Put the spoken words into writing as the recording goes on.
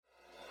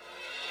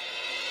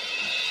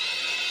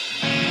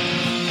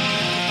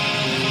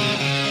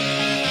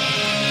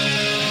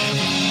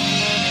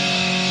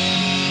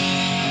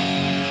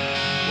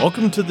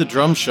Welcome to the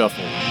Drum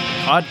Shuffle,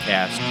 a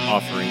podcast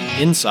offering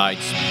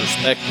insights,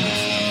 perspectives,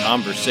 and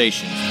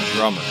conversations for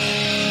drummers.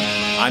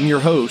 I'm your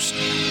host,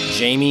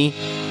 Jamie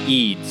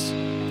Eads.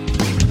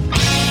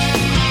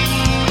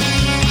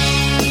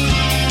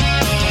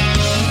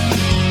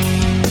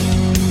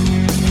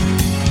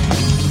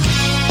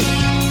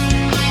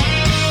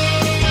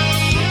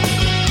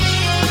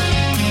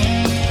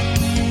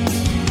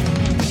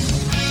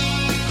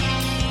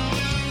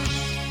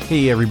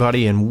 Hey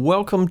everybody, and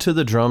welcome to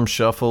the Drum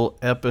Shuffle,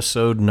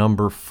 episode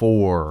number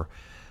 4.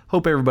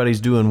 Hope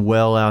everybody's doing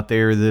well out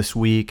there this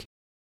week.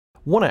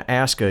 Want to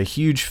ask a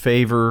huge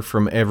favor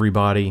from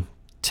everybody.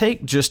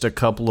 Take just a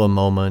couple of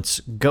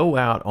moments, go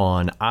out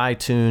on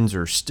iTunes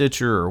or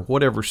Stitcher or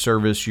whatever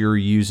service you're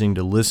using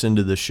to listen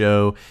to the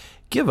show.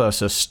 Give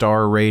us a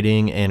star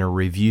rating and a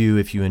review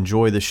if you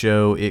enjoy the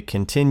show. It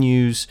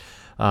continues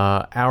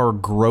our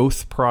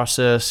growth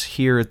process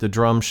here at the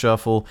Drum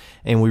Shuffle,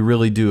 and we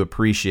really do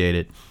appreciate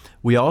it.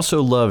 We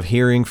also love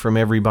hearing from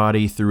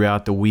everybody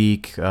throughout the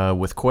week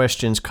with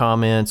questions,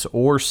 comments,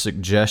 or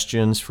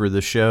suggestions for the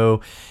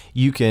show.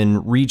 You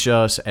can reach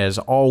us, as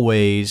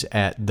always,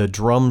 at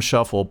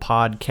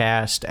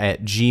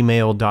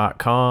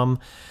thedrumshufflepodcast@gmail.com.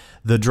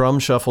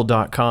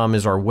 Thedrumshuffle.com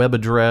is our web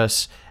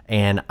address,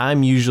 and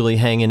I'm usually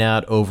hanging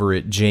out over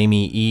at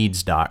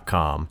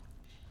jamieeads.com.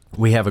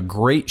 We have a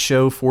great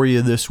show for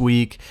you this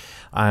week.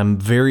 I'm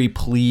very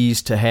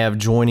pleased to have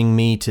joining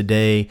me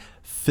today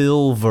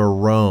Phil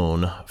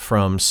Varone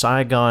from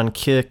Saigon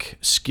Kick,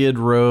 Skid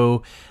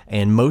Row,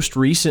 and most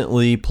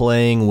recently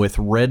playing with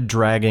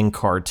Dragon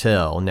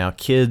Cartel. Now,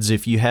 kids,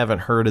 if you haven't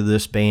heard of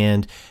this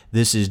band,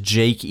 this is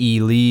Jake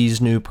E.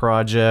 Lee's new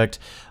project.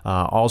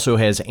 Also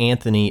has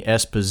Anthony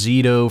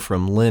Esposito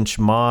from Lynch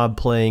Mob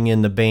playing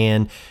in the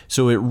band.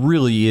 So it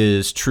really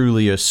is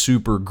truly a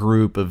super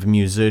group of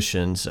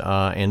musicians.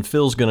 And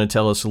Phil's going to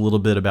tell us a little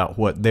bit about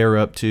what they're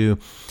up to.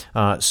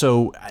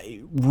 So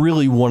I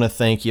really want to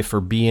thank you for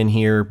being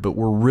here, but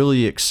we're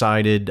really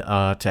excited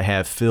to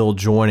have Phil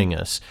joining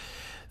us.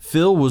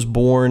 Phil was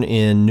born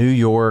in New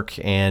York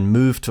and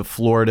moved to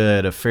Florida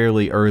at a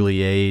fairly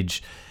early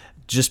age.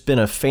 Just been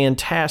a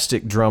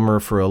fantastic drummer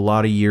for a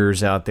lot of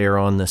years out there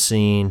on the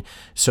scene.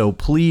 So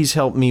please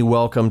help me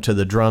welcome to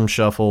the Drum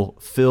Shuffle,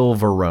 Phil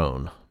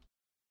Varone.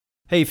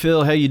 Hey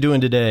Phil, how you doing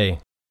today?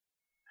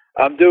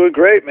 I'm doing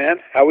great, man.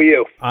 How are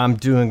you? I'm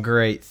doing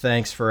great.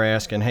 Thanks for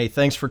asking. Hey,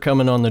 thanks for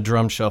coming on the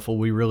Drum Shuffle.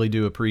 We really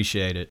do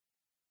appreciate it.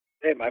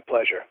 Hey, my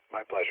pleasure.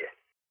 My pleasure.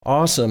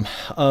 Awesome.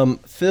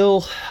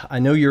 Phil, I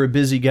know you're a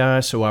busy guy,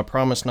 so I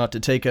promise not to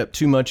take up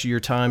too much of your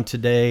time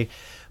today,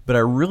 but I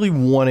really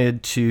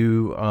wanted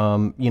to,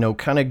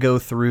 kind of go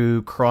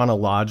through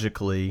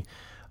chronologically.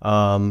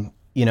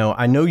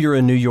 I know you're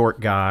a New York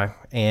guy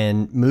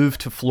and moved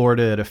to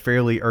Florida at a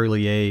fairly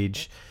early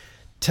age.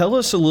 Tell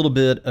us a little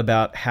bit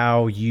about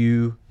how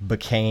you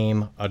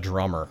became a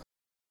drummer.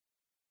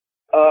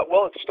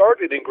 Well, it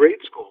started in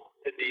grade school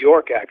in New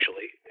York,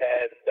 actually,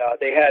 and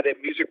they had a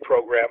music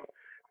program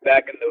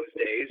back in those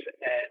days,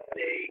 and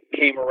they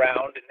came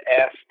around and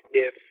asked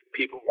if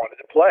people wanted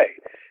to play.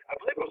 I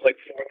believe it was like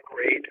 4th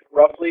grade,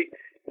 roughly,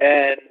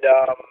 and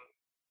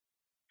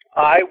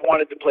I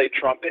wanted to play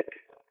trumpet.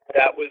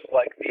 That was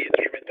like the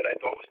instrument that I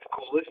thought was the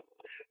coolest,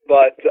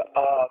 but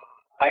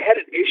I had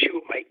an issue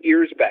with my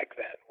ears back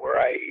then,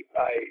 where I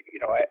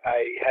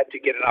had to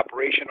get an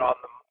operation on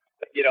them,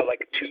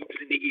 like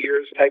tubes in the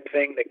ears type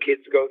thing that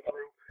kids go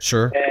through.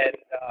 Sure.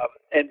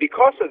 And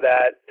because of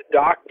that, the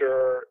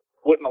doctor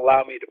wouldn't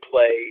allow me to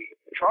play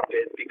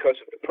trumpet because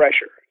of the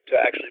pressure to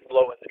actually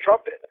blow in the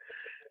trumpet.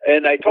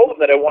 And I told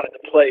them that I wanted to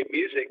play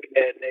music,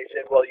 and they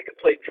said, well, you can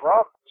play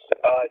drums,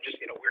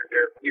 just wear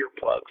their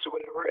earplugs or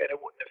whatever, and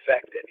it wouldn't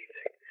affect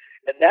anything.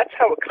 And that's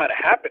how it kind of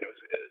happened. It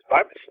was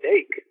by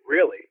mistake,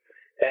 really.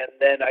 And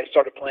then I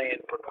started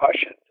playing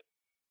percussion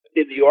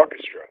in the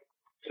orchestra.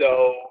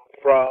 So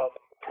from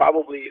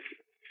probably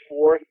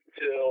 4th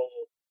till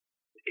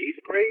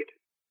 8th grade,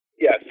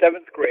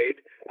 7th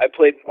grade, I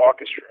played in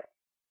orchestra.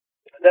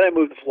 And then I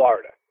moved to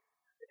Florida.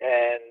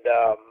 And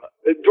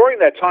during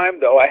that time,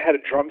 though, I had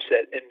a drum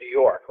set in New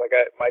York.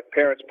 My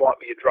parents bought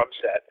me a drum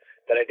set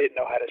that I didn't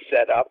know how to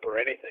set up or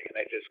anything, and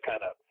I just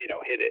kind of,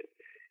 hit it.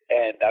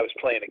 And I was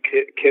playing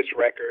Kiss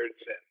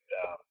records and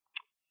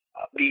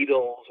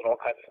Beatles and all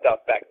kinds of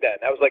stuff back then.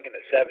 That was like in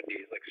the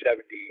 70s, like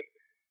 70,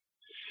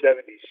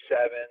 77,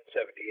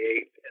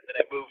 78. And then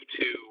I moved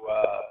to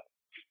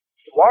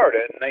Florida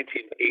in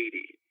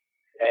 1980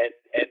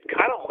 and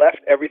kind of left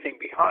everything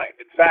behind.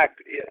 In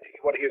fact, you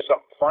want to hear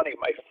something funny?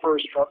 My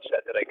first drum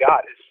set that I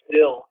got is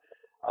still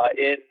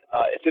it's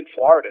in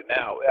Florida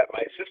now at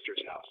my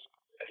sister's house.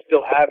 I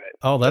still have it.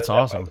 Oh, that's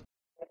awesome.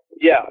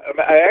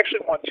 I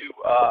actually want to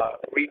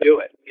redo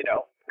it,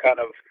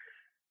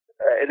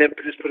 and then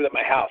just put it in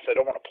my house. I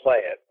don't want to play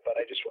it, but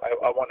I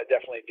want to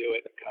definitely do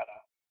it and kind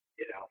of,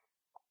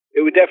 it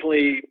would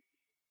definitely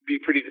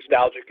be pretty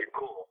nostalgic and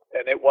cool.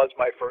 And it was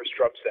my first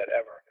drum set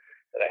ever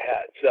that I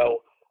had.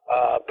 So,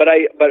 but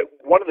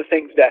one of the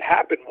things that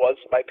happened was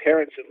my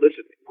parents said,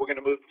 listen, we're going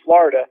to move to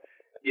Florida,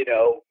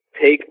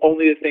 take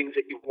only the things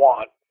that you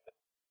want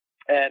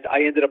And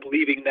I ended up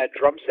leaving that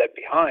drum set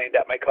behind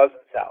at my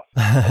cousin's house.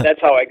 And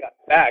that's how I got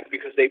it back,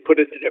 because they put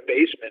it in their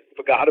basement,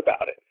 forgot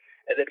about it.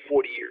 And then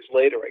 40 years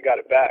later, I got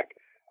it back.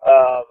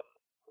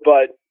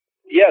 But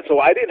yeah, so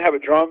I didn't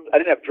have drums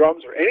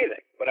or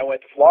anything when I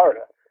went to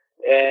Florida.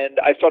 And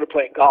I started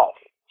playing golf.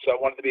 So I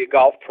wanted to be a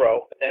golf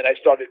pro. And I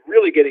started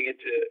really getting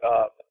into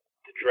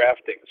to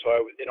drafting. So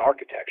I was in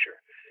architecture.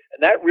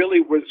 And that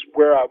really was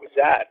where I was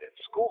at in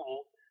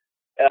school.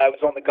 And I was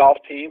on the golf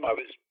team. I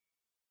was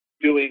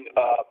doing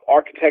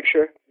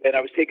architecture, and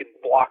I was taking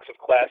blocks of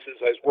classes.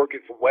 I was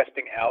working for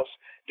Westinghouse,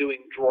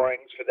 doing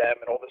drawings for them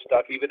and all this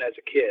stuff, even as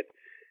a kid.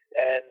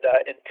 And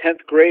in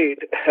 10th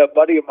grade, a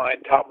buddy of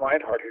mine, Tom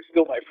Reinhardt, who's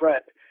still my friend,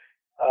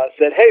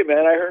 said, "Hey,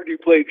 man, I heard you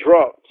play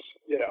drums."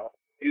 You know,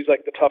 he was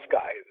like the tough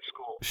guy in the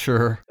school.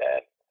 Sure.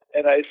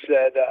 And I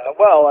said,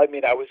 well, I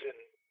mean, I was in,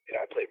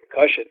 I played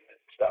percussion and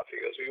stuff. He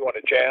goes, "Well, you want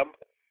to jam?"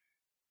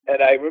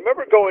 And I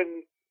remember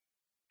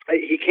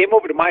he came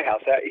over to my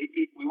house.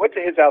 We went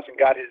to his house and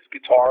got his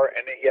guitar,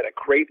 and he had a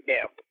crate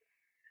amp.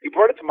 He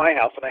brought it to my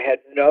house, and I had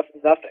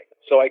nothing.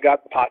 So I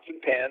got pots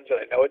and pans, and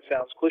I know it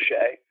sounds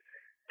cliche,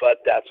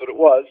 but that's what it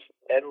was,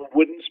 and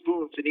wooden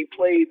spoons. And he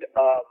played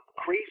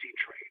Crazy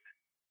Train.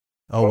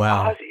 Oh,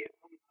 wow. Ozzy.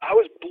 I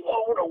was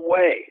blown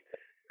away,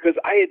 because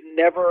I had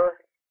never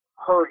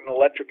heard an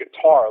electric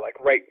guitar, like,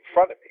 right in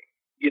front of me.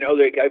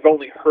 Like, I've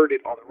only heard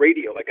it on the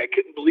radio. Like, I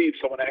couldn't believe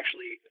someone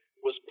actually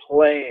was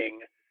playing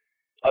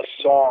a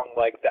song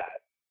like that,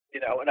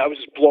 and I was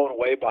just blown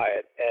away by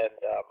it. And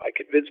I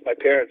convinced my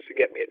parents to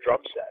get me a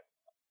drum set,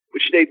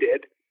 which they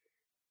did.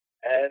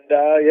 And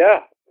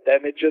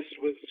then it just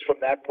was from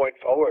that point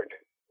forward,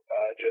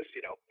 just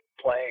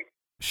playing.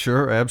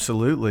 Sure,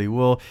 absolutely.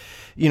 Well,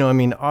 I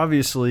mean,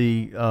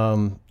 obviously,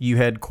 you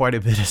had quite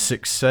a bit of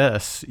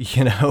success,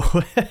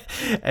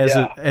 as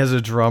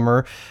a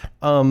drummer.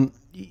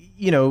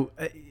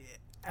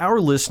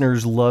 Our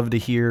listeners love to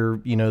hear,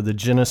 the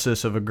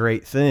genesis of a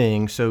great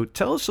thing. So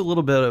tell us a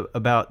little bit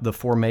about the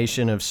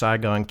formation of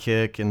Saigon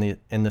Kick and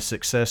the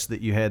success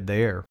that you had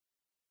there.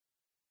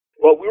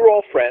 Well, we were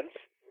all friends.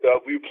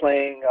 We were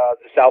playing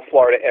the South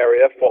Florida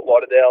area, Fort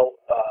Lauderdale,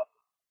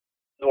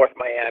 North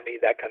Miami,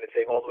 that kind of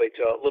thing, all the way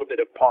to a little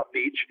bit of Palm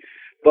Beach.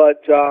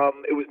 But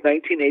it was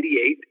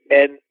 1988,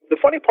 and the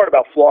funny part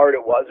about Florida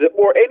was,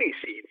 or any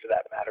scene for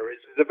that matter, is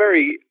a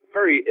very,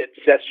 very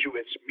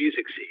incestuous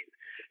music scene.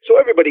 So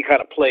everybody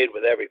kind of played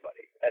with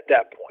everybody at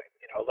that point.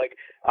 Like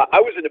I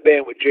was in a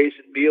band with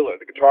Jason Beeler,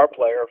 the guitar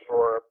player,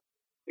 for,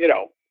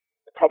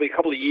 probably a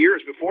couple of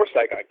years before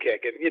Saigon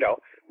Kick. And,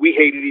 we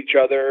hated each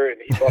other, and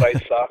he thought I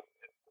sucked.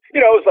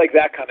 It was like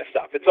that kind of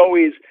stuff. It's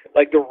always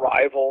like the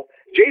rival.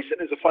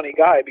 Jason is a funny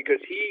guy because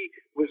he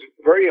was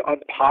very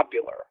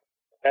unpopular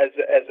as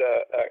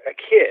a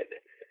kid.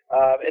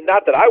 And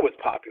not that I was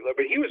popular,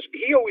 but he was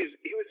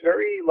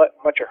very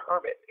much a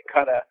hermit. He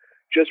kind of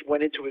just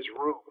went into his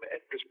room and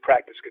just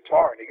practiced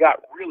guitar, and he got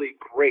really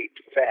great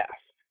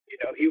fast.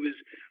 He was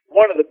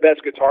one of the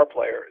best guitar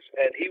players,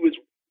 and he was,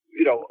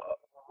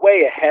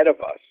 way ahead of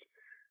us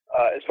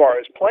as far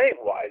as playing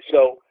wise.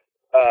 So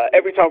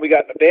every time we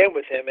got in a band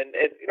with him, and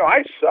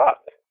I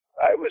sucked.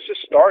 I was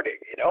just starting,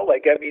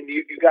 like, I mean,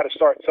 you got to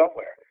start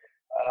somewhere.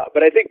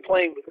 But I think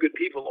playing with good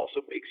people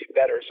also makes you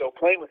better. So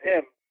playing with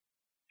him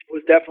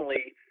was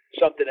definitely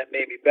something that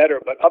made me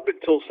better. But up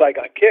until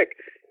Saigon Kick,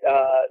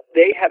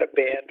 they had a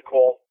band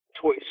called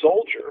Toy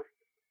Soldier,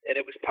 and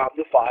it was Tom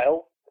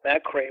DeFile,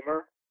 Matt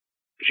Kramer,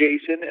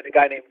 Jason, and a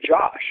guy named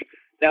Josh.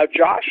 Now,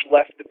 Josh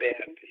left the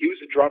band. He was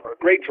a drummer,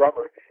 a great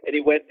drummer, and he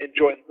went and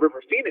joined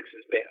River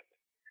Phoenix's band.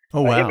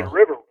 Oh, wow. Him and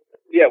River,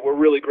 were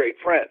really great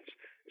friends.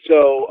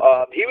 So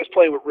he was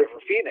playing with River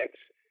Phoenix,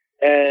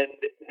 and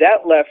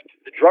that left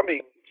the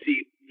drumming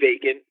seat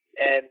vacant,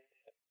 and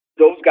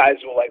those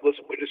guys were like,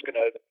 "Listen, we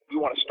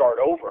want to start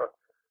over.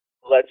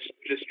 Let's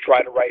just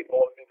try to write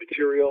all new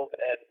material."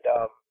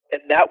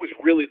 And that was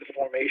really the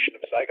formation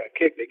of Saigon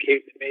Kick. They came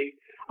to me.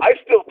 I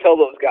still tell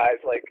those guys,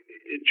 like,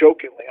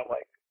 jokingly, I'm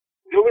like,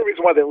 the only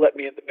reason why they let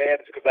me in the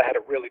band is because I had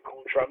a really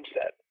cool drum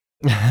set.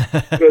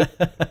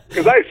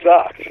 Because I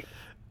sucked.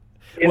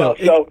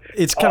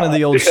 It's kind of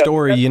the old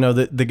story,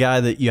 the guy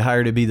that you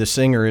hire to be the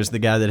singer is the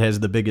guy that has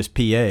the biggest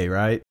PA,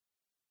 right?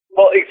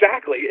 Well,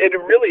 exactly. And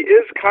it really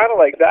is kind of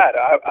like that.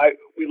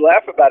 We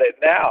laugh about it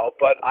now,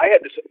 but I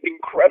had this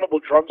incredible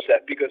drum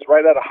set because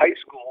right out of high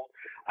school,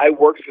 I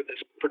worked for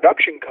this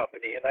production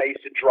company, and I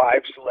used to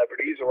drive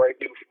celebrities, or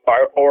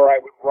I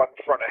would run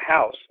front of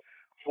house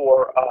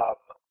for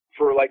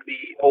like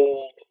the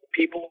old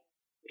people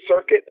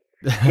circuit.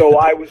 So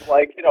I was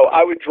like,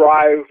 I would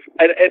drive,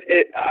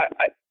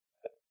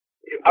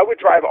 I would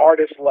drive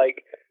artists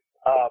like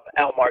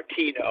Al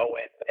Martino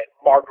and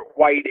Margaret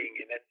Whiting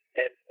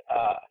and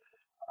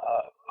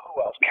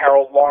who else?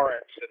 Carol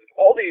Lawrence, and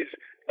all these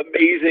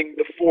amazing,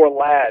 the Four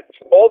Lads,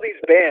 all these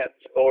bands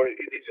or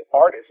these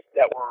artists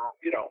that were,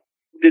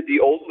 did the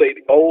old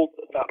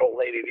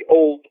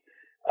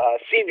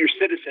senior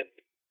citizen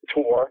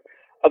tour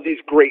of these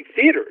great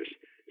theaters.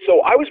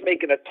 So I was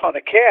making a ton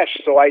of cash,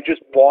 so I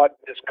just bought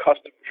this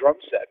custom drum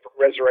set from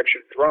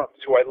Resurrection Drums,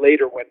 who I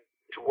later went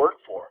to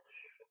work for.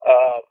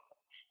 Um,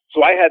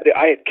 so I had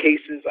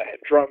cases, I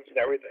had drums and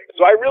everything.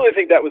 So I really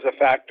think that was a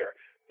factor.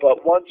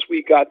 But once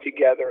we got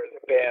together as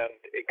a band,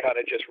 it kind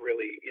of just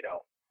really,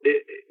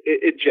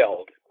 it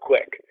gelled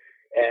quick.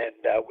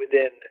 And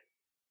within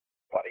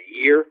about a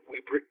year,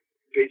 we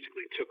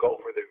basically took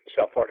over the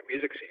South Florida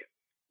music scene.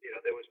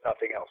 There was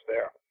nothing else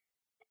there.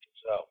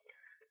 So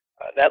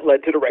that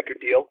led to the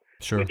record deal,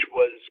 Sure. which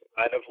was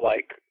kind of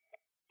like,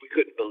 we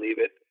couldn't believe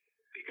it,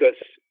 because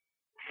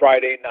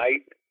Friday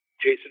night,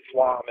 Jason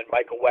Flom and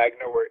Michael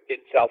Wagner were in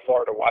South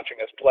Florida watching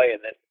us play,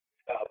 and then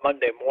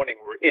Monday morning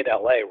we're in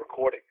LA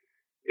recording.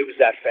 It was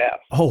that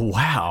fast. Oh,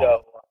 wow.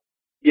 So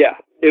yeah,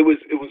 it was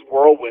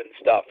whirlwind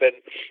stuff. And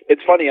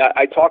it's funny,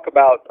 I talk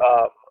about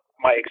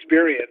my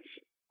experience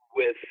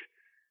with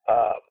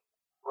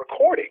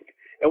recording,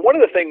 and one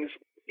of the things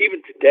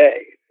even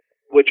today,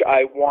 which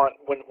I want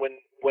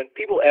when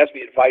people ask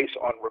me advice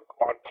on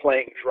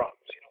playing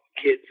drums,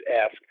 kids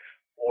ask,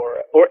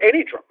 or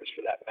any drummers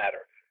for that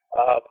matter.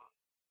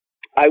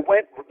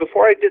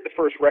 Before I did the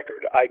first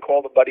record, I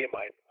called a buddy of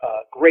mine,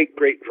 great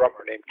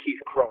drummer named Keith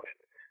Cronin,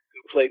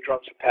 who played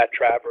drums with Pat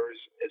Travers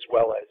as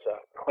well as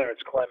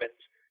Clarence Clemens.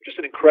 Just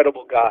an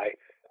incredible guy.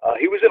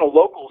 He was in a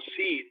local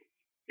scene.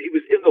 He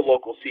was in the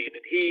local scene,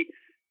 and he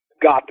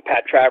got the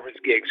Pat Travers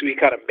gig, so he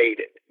kind of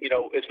made it,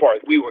 as far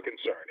as we were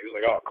concerned. He was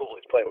like, oh, cool,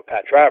 he's playing with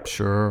Pat Travers.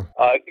 Sure.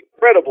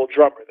 Incredible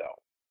drummer, though.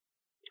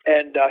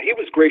 And he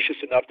was gracious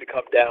enough to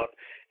come down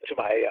to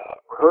my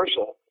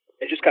rehearsal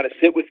and just kind of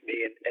sit with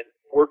me and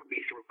work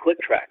me through click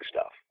track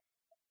stuff.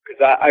 Because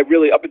I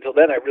really, up until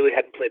then, I really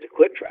hadn't played the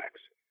click tracks.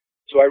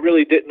 So I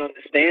really didn't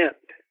understand,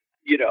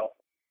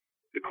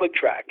 the click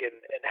track and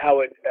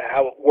how it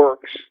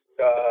works,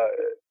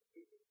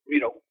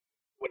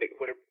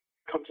 when it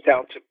comes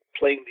down to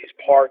playing these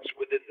parts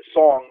within the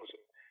songs,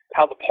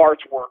 how the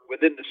parts work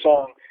within the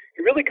song.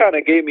 He really kind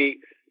of gave me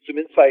some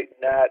insight in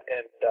that,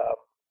 and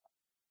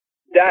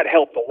that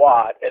helped a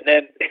lot. And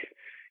then,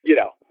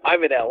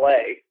 I'm in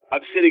LA.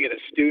 I'm sitting in a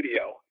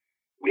studio.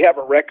 We have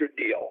a record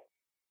deal.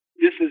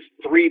 This is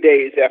 3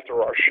 days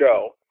after our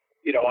show.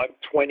 I'm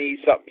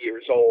 20-something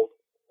years old.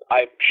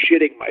 I'm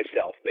shitting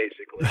myself,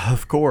 basically.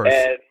 Of course.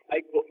 And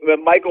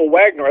Michael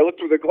Wagner, I looked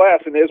through the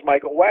glass, and there's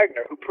Michael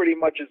Wagner, who pretty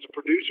much is the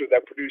producer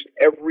that produced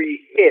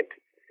every hit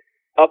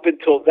up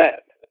until then.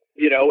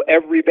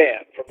 Every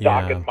band, from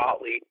Doc and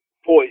Motley,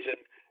 Poison,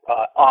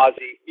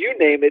 Ozzy, you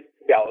name it,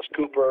 Alice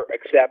Cooper,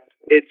 except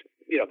it's,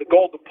 the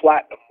gold and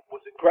platinum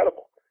was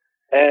incredible.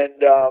 And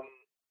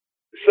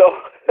so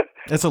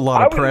that's a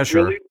lot of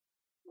pressure.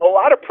 A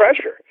lot of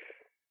pressure.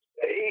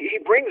 He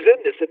brings in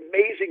this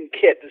amazing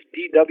kit, this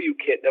DW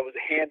kit that was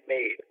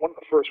handmade. One of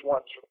the first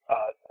ones from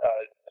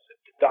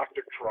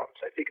Dr. Drums,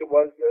 I think it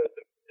was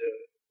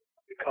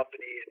the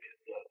company and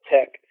the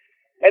tech.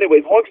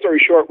 Anyway, long story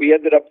short, we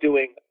ended up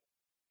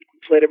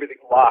played everything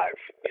live.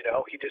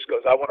 He just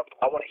goes, I want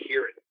to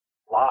hear it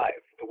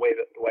live the way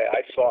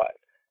I saw it.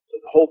 So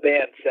the whole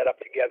band set up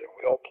together.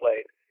 We all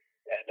played,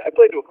 and I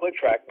played to a click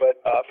track, but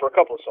for a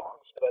couple of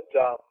songs. But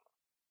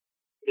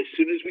as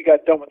soon as we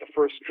got done with the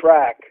first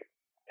track,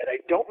 and I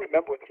don't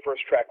remember what the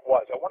first track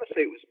was. I want to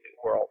say it was New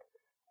World.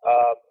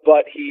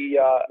 But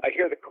I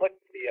hear the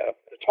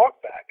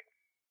talk back,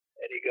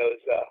 and he goes,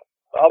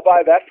 I'll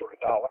buy that for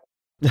 $1.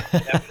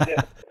 That was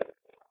it.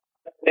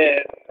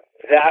 And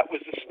that was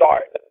the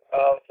start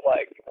of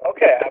like,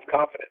 okay, I have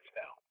confidence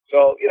now.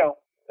 So,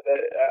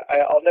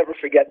 I'll never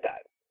forget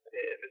that.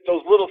 It's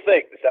those little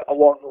things that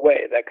along the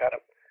way that kind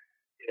of,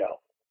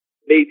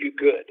 made you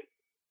good.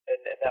 And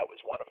that was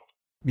one of them.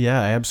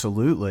 Yeah,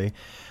 absolutely.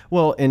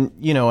 Well, and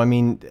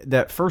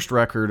that first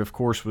record, of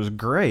course, was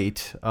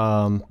great.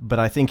 But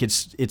I think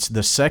it's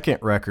the second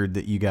record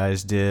that you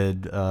guys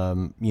did,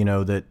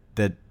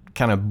 that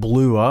kind of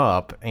blew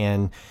up.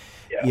 And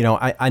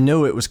I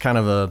know it was kind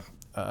of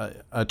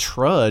a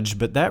trudge,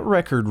 but that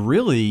record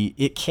really,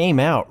 it came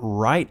out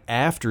right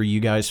after you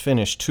guys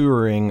finished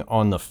touring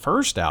on the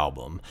first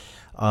album.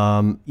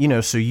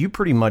 So you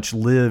pretty much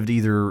lived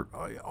either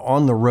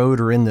on the road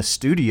or in the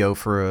studio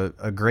for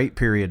a great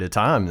period of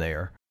time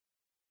there.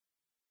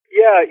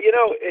 Yeah,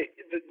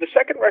 the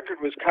second record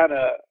was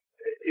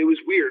it was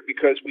weird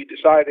because we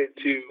decided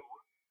to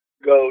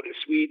go to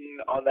Sweden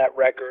on that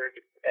record,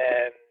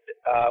 and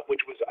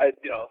which was,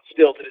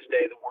 still to this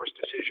day the worst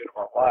decision of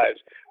our lives.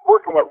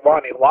 Working with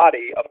Ronnie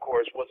Lottie, of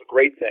course, was a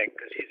great thing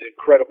because he's an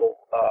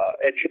incredible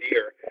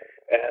engineer,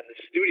 and the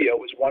studio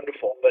was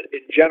wonderful. But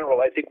in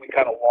general, I think we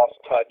kind of lost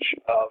touch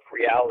of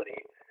reality.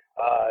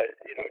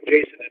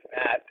 Jason and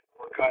Matt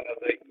were kind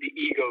of the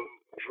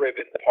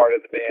ego-driven part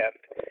of the band,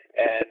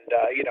 and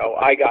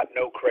I got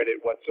no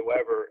credit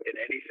whatsoever in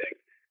anything,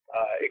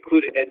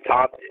 including, and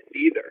Tom didn't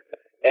either.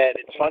 And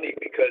it's funny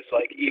because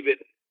even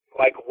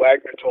Michael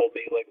Wagner told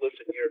me,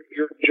 listen,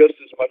 you're just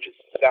as much as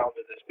the sound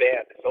of this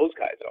band as those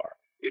guys are.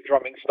 Your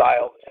drumming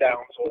style, the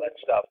sounds, all that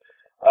stuff.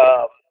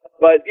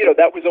 But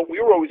that was we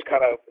were always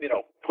kind of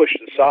pushed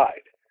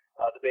aside,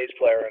 the bass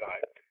player and I,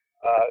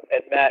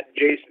 and Matt and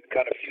Jason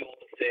kind of fueled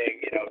the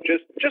thing.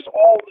 Just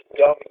all the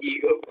dumb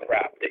ego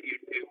crap that you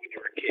do when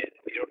you're a kid.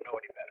 You don't know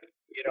any better.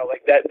 You know,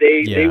 like that.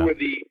 They Yeah. were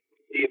the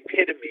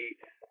epitome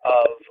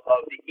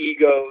of the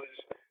egos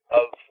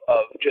of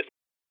just.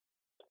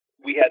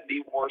 We had the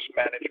worst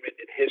management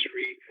in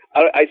history.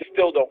 I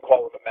still don't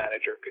call him a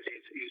manager because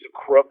he's a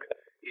crook.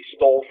 He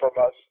stole from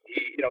us.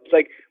 It's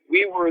like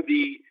we were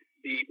the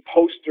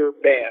poster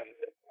band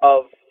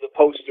of the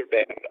poster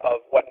band of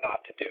what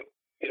not to do.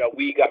 You know,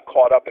 we got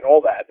caught up in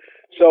all that.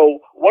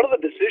 So one of the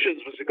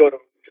decisions was to go to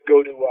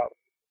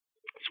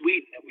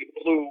Sweden, and we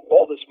blew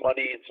all this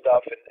money and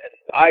stuff. And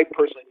I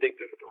personally think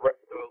that the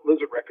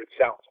Lizard record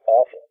sounds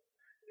awful.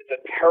 It's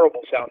a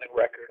terrible sounding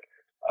record.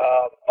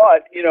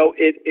 But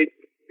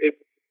it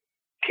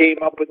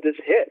came up with this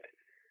hit,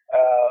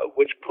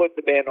 which put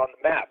the band on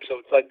the map. So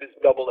it's like this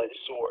double-edged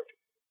sword.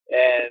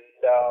 And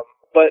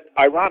but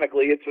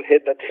ironically, it's a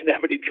hit that didn't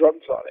have any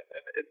drums on it.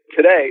 And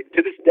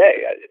to this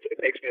day, it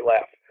makes me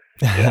laugh.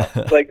 You know,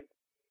 it's like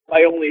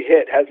my only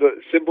hit has a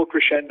cymbal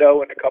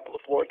crescendo and a couple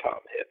of floor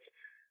tom hits.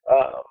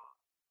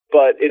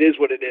 But it is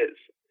what it is.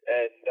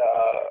 And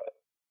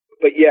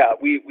but yeah,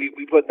 we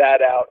put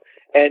that out,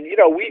 and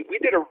we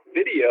did a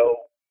video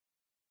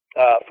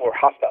for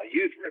Hostile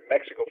Youth. We were in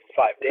Mexico for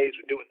 5 days.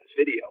 We're doing this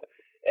video,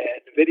 and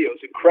the video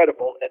is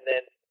incredible. And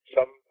then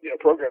some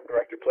program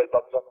director played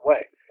 "Love Is on the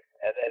Way,"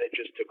 and then it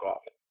just took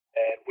off.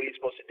 And what are you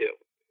supposed to do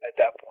at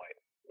that point?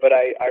 But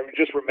I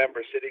just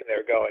remember sitting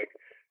there going,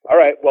 all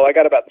right, well, I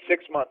got about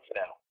 6 months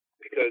now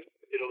because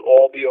it'll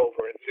all be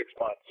over in 6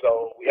 months.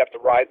 So we have to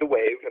ride the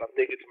wave. And I'm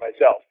thinking to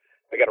myself,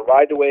 I got to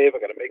ride the wave.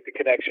 I got to make the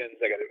connections.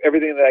 I got to do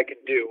everything that I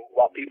can do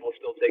while people are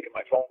still taking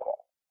my phone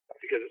call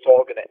because it's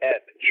all going to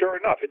end. And sure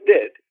enough, it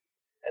did.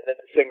 And then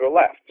the singer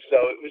left.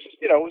 So it was just,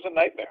 it was a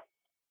nightmare,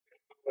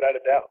 without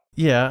a doubt.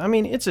 Yeah, I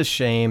mean, it's a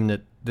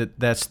shame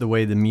that's the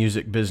way the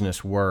music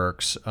business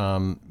works, but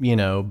I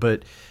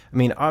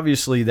mean,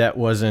 obviously that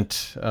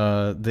wasn't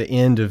the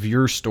end of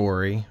your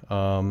story.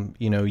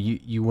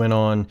 You went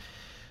on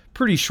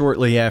pretty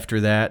shortly after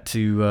that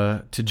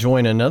to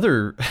join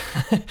another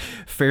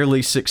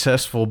fairly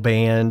successful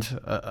band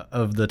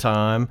of the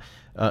time,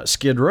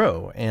 Skid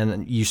Row,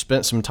 and you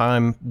spent some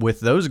time with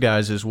those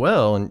guys as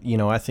well.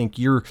 And I think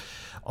you're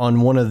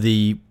on one of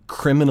the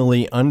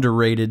criminally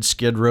underrated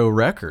Skid Row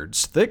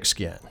records, Thick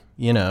Skin.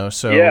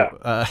 So yeah.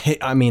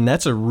 I mean,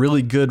 that's a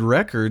really good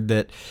record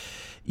that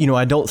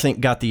I don't think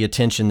got the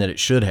attention that it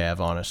should have,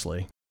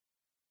 honestly.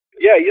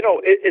 Yeah,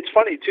 it's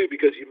funny too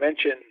because you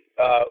mentioned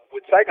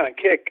with Saigon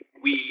Kick,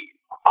 we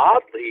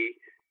oddly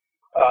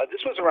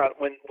this was around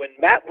when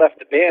Matt left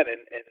the band in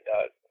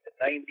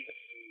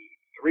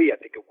 '93, I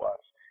think it was,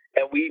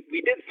 and we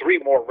did 3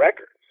 more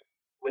records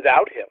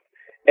without him,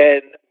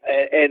 and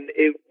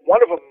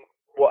one of them,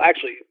 well,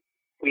 actually,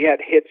 we had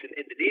hits in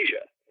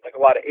Indonesia, like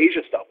a lot of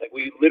Asia stuff. Like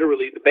we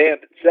literally, the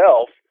band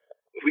itself,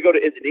 if we go to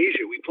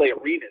Indonesia, we play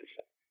arenas,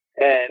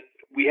 and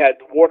we had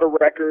the Water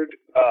record,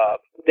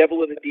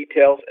 Devil in the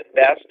Details, and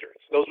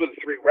Bastards. Those were the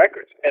 3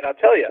 records, and I'll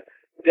tell you,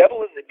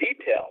 Devil in the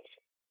Details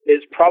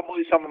is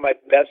probably some of my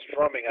best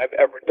drumming I've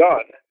ever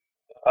done.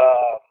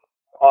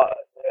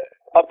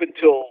 Up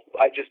until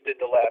I just did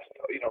the last,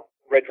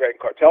 Red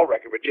Dragon Cartel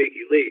record with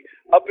Jakey Lee.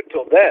 Up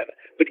until then,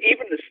 but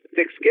even the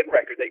Thick Skin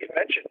record that you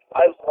mentioned,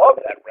 I love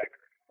that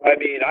record. I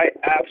mean, I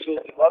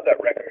absolutely love that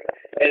record,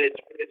 and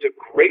it's a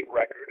great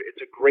record.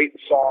 It's a great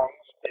song.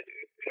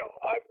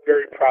 I'm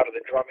very proud of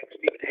the drumming.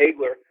 Steven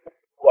Hagler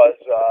was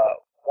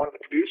one of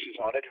the producers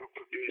on it, who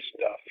produced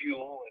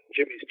Fuel and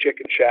Jimmy's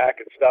Chicken Shack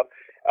and stuff,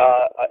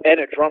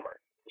 and a drummer.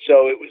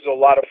 So it was a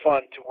lot of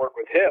fun to work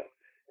with him.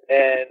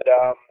 And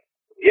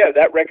yeah,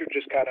 that record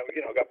just kind of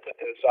got put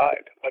to the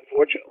side,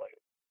 unfortunately.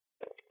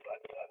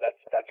 But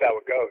that's how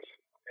it goes.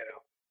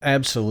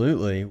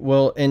 Absolutely.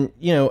 Well, and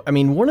I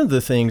mean, one of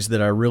the things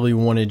that I really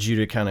wanted you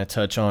to kind of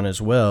touch on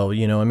as well,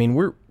 I mean,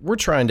 we're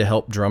trying to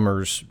help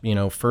drummers,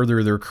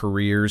 further their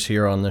careers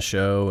here on the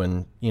show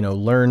and,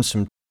 learn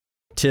some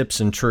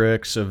tips and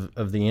tricks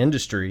of the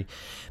industry.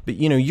 But,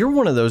 you're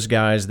one of those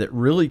guys that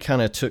really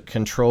kind of took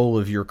control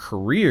of your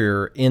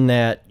career in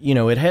that,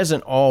 it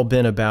hasn't all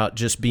been about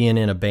just being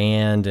in a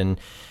band and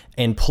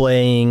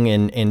playing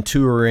and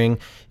touring.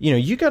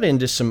 You got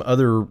into some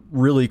other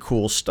really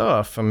cool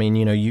stuff. I mean,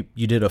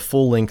 you did a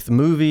full-length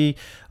movie.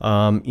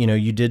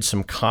 You did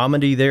some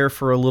comedy there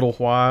for a little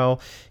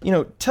while.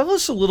 Tell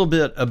us a little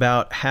bit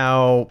about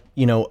how,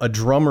 a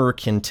drummer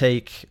can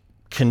take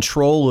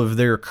control of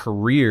their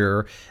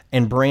career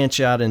and branch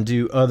out and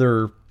do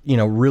other,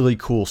 really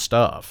cool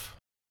stuff.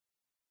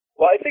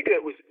 Well, I think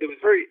it was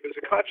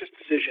a conscious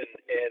decision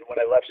when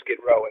I left Skid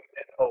Row in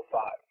 '05.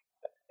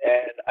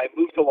 And I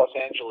moved to Los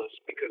Angeles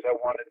because I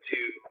wanted to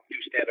do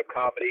stand-up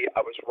comedy.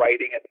 I was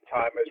writing at the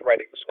time. I was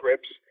writing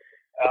scripts,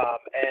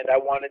 and I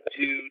wanted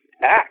to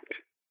act.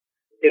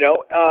 It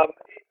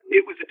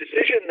was a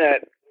decision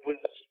that was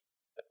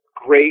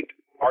great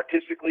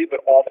artistically,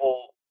 but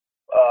awful,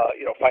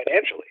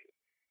 financially,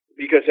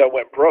 because I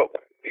went broke.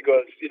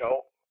 Because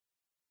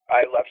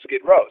I left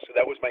Skid Row, so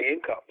that was my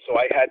income. So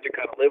I had to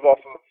kind of live off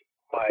of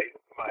my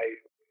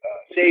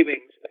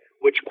savings,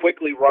 which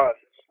quickly runs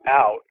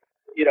out.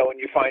 And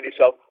you find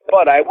yourself,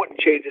 But I wouldn't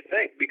change a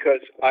thing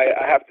because I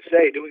have to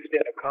say, doing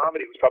stand-up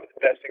comedy was probably the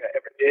best thing I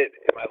ever did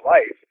in my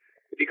life.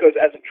 Because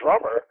as a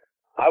drummer,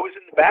 I was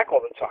in the back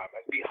all the time.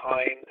 I was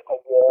behind a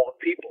wall of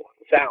people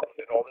and sound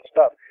and all this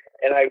stuff.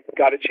 And I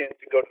got a chance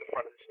to go to the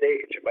front of the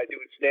stage. And by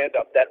doing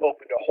stand-up, that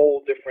opened a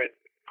whole different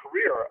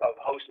career of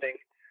hosting,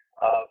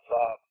 of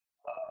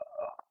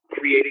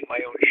creating my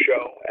own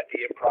show at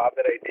the Improv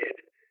that I did,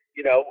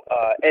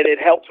 and it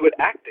helped with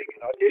acting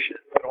and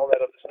auditions and all that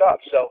other stuff.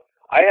 So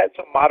I had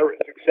some moderate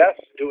success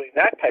doing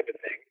that type of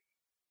thing.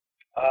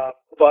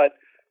 But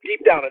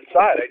deep down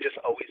inside, I just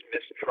always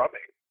missed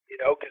drumming,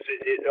 because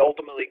it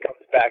ultimately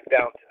comes back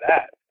down to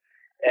that.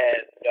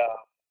 And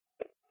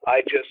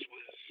I just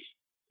was,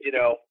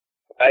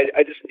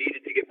 I just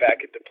needed to get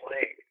back into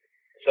playing.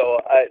 So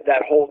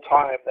that whole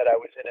time that I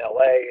was in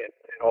LA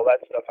and all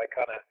that stuff, I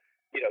kind of,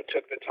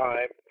 took the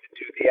time to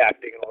do the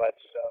acting and all that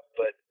stuff.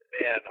 But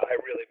man, I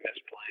really miss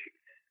playing.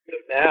 So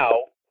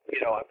now,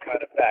 I'm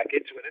kind of back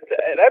into it.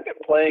 And I've been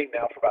playing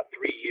now for about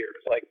 3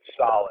 years, like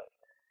solid,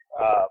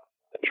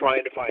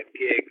 trying to find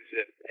gigs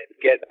and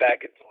get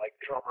back into like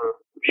drummer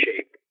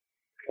shape.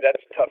 Because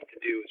that's tough to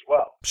do as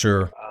well.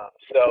 Sure.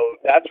 So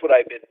that's what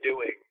I've been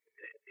doing,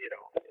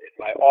 in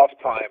my off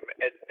time,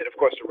 and of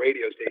course the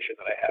radio station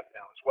that I have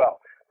now as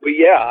well. But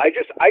yeah, I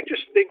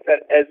just think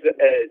that as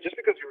just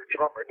because you're a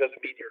drummer doesn't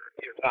mean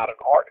you're not an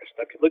artist.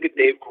 I mean, look at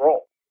Dave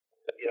Grohl.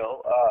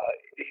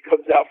 He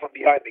comes out from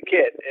behind the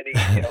kit and he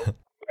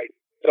writes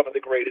some of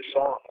the greatest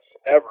songs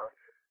ever.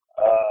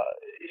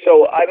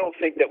 So I don't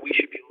think that we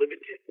should be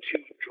limited to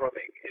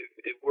drumming.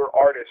 If we're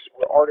artists,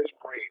 we're artist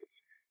brains.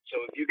 So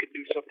if you can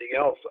do something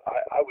else,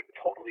 I would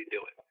totally do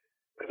it,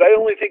 because I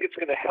only think it's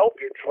going to help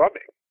your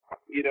drumming,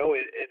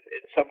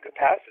 in some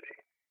capacity.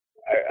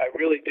 I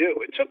really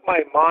do. It took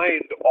my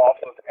mind off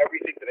of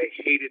everything that I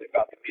hated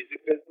about the music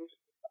business,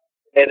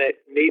 and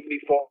it made me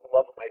fall in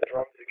love with my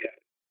drums again.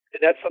 And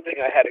that's something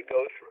I had to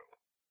go through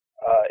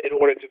in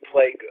order to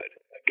play good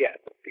again,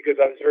 because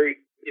I was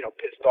very,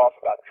 pissed off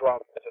about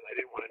drums, and I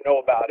didn't want to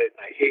know about it,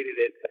 and I hated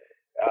it,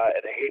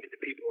 and I hated the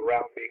people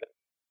around me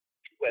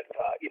with,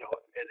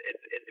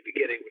 in the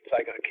beginning with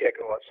Saigon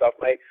and all that stuff.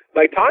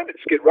 My time at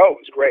Skid Row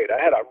was great. I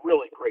had a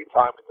really great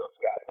time with those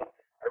guys.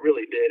 I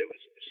really did. It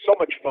was so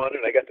much fun,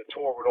 and I got to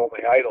tour with all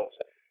my idols.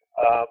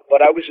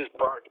 But I was just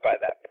burned by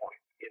that point.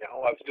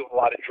 I was doing a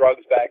lot of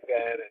drugs back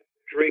then and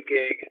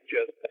drinking, and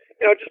just,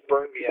 it just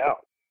burned me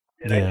out.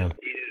 And I just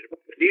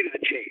needed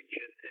a change,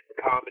 and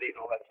comedy and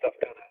all that stuff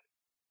kind of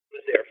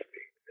was there for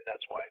me, and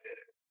that's why I did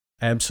it.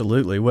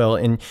 Absolutely. Well,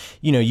 and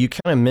you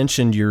kind of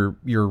mentioned your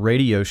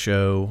radio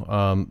show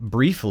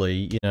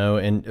briefly,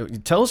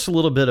 and tell us a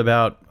little bit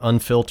about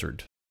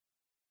Unfiltered.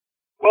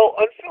 Well,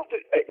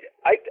 Unfiltered,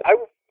 I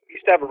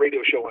used to have a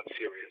radio show on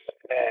Sirius,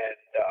 and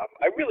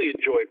I really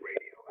enjoyed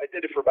radio. I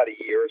did it for about a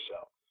year or so,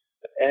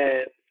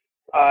 and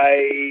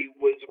I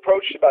was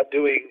approached about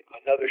doing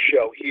another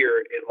show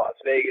here in Las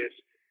Vegas.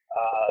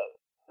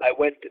 I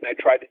went and I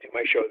tried to do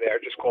my show there,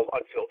 just called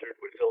Unfiltered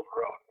with Phil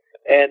Varone.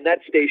 And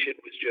that station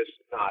was just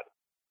not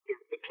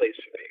the place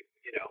for me,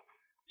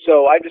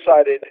 So I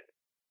decided,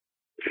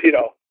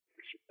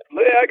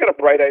 I got a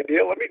bright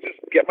idea. Let me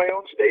just get my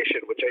own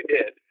station, which I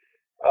did.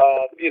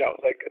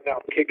 Like now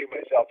I'm kicking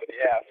myself in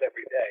the ass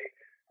every day.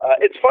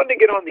 It's fun to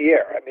get on the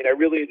air. I mean, I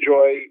really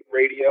enjoy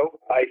radio.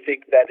 I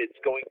think that it's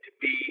going to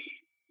be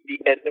the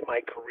end of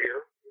my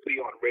career, be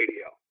on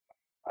radio.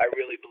 I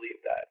really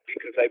believe that,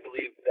 because I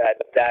believe that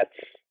that's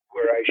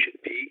where I should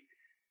be.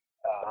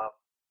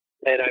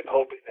 And I'm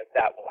hoping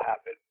that will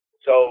happen.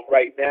 So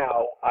right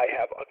now, I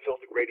have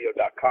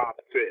unfilteredradio.com.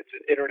 It's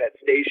an internet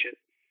station,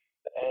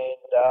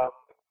 and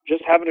just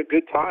having a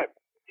good time.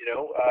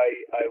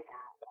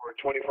 We're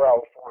a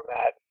 24-hour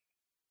format.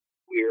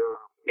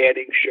 We're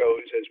adding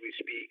shows as we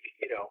speak.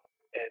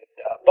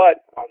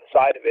 But on the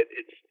side of it,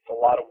 it's a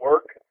lot of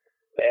work,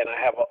 and I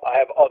have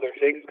other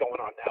things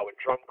going on now with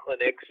drum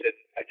clinics, and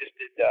I just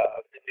did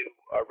the new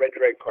Red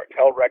Dragon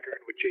Cartel record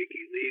with Jake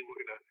E. Lee.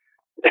 We're gonna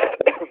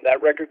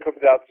that record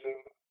comes out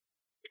soon.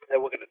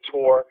 Then we're going to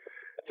tour.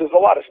 So there's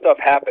a lot of stuff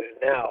happening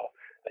now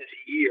this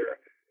year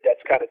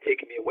that's kind of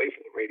taking me away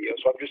from the radio.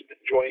 So I'm just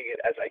enjoying it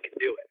as I can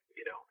do it,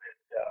 and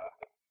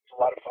it's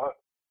a lot of fun.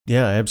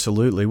 Yeah,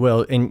 absolutely.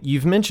 Well, and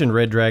you've mentioned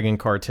Red Dragon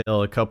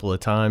Cartel a couple of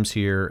times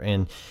here,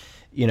 and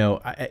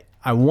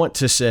I want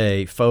to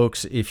say,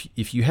 folks,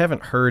 if you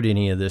haven't heard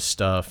any of this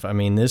stuff,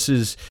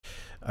 is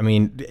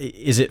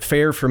it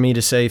fair for me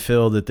to say,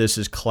 Phil, that this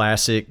is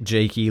classic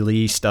Jake E.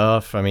 Lee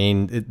stuff?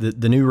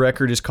 The new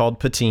record is called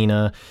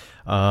Patina,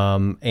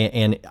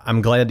 and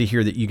I'm glad to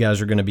hear that you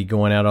guys are going to be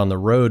going out on the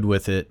road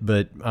with it.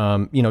 But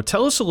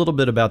tell us a little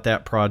bit about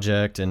that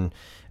project and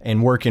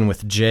working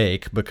with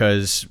Jake,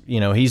 because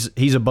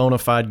he's a bona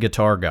fide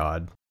guitar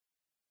god.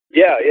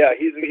 Yeah,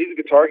 he's a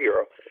guitar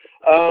hero.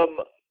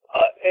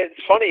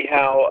 It's funny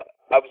how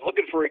I was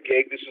looking for a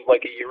gig. This was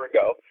like a year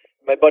ago.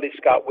 My buddy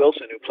Scott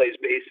Wilson, who plays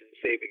bass in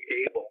Saving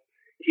Abel,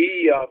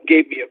 he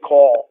gave me a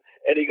call,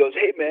 and he goes,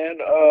 "Hey man,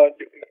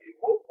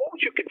 what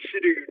would you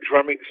consider your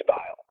drumming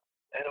style?"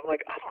 And I'm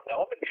like, "I don't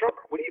know. I'm a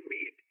drummer. What do you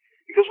mean?"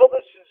 He goes, "Well,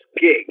 this is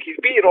gig? He's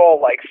being all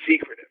like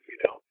secretive,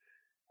 you know.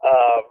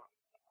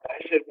 I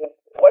said, well,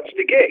 what's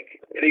the gig?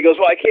 And he goes,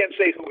 well, I can't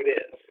say who it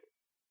is.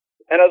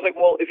 And I was like,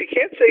 well, if you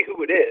can't say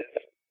who it is,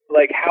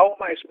 like, how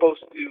am I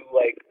supposed to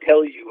like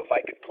tell you if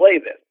I can play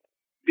this?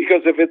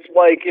 Because if it's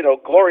like, you know,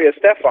 Gloria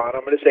Stefan,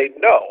 I'm going to say,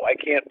 no, I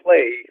can't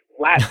play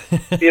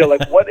Latin. You know,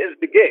 like, what is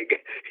the gig?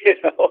 You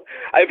know,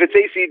 if it's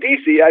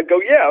AC/DC, I'd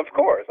go, yeah, of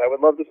course. I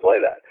would love to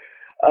play that.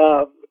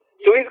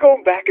 So he's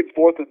going back and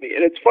forth with me.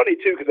 And it's funny,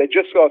 too, because I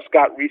just saw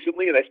Scott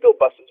recently, and I still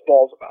bust his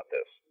balls about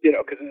this, you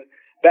know, because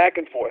back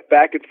and forth,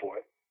 back and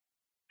forth.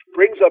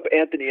 Brings up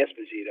Anthony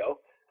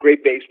Esposito, great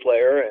bass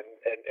player and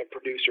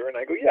producer. And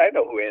I go, yeah, I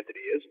know who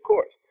Anthony is, of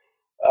course.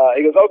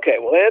 He goes, okay,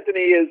 well,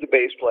 Anthony is the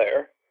bass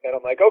player. And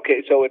I'm like,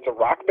 okay, so it's a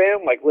rock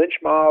band like Lynch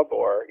Mob,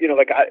 or, you know,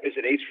 like, is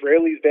it Ace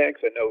Frehley's band?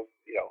 Because I know,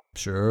 you know,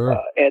 sure,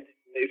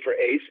 Anthony for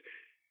Ace.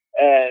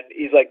 And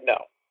he's like, no,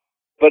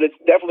 but it's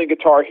definitely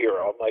Guitar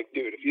Hero. I'm like,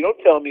 dude, if you don't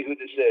tell me who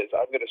this is,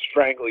 I'm going to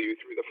strangle you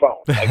through the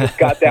phone. Like, it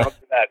got down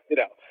to that, you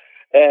know.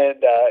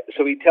 And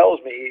so he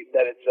tells me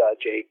that it's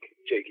Jake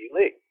E.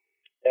 Lee.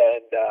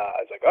 And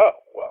I was like, oh,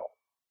 well,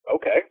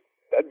 okay,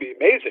 that'd be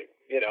amazing,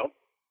 you know.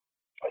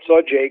 I saw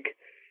Jake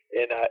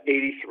in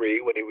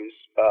 '83 when he was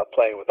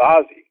playing with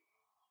Ozzy,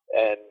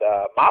 and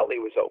Motley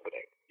was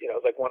opening. You know,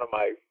 it was like one of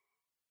my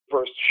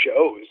first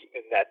shows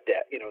in that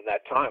in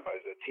that time. I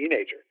was a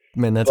teenager.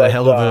 Man, that's a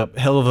hell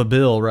of a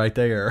bill right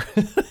there.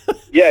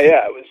 yeah,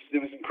 it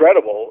was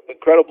incredible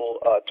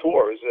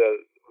tour. It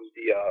was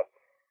the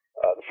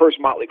first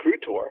Motley Crue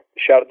tour,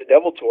 Shout at the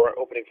Devil tour,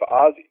 opening for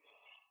Ozzy.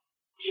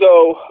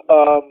 So,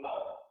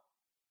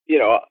 you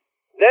know,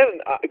 then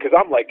because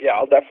I'm like, yeah,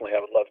 I would love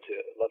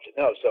to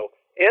know. So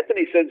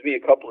Anthony sends me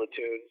a couple of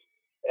tunes,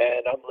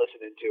 and I'm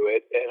listening to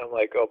it, and I'm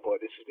like, oh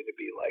boy, this is going to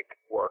be like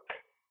work.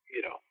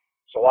 You know,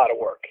 it's a lot of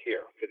work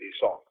here for these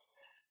songs.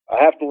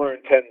 I have to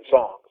learn 10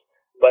 songs,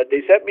 but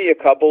they sent me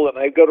a couple,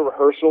 and I go to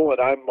rehearsal, and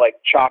I'm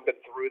like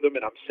chopping through them,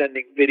 and I'm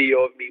sending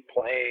video of me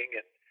playing,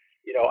 and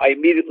you know, I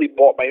immediately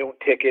bought my own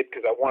ticket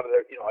because I wanted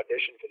to, you know,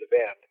 audition for the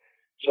band.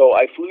 So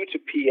I flew to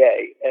PA,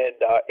 and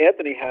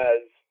Anthony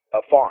has a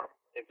farm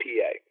in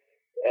PA,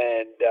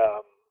 and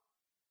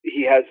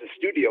he has the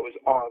studio is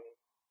on,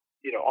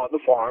 you know, on the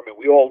farm, and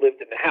we all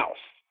lived in the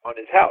house, on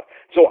his house.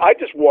 So I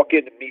just walk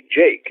in to meet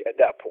Jake at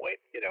that point.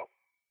 You know,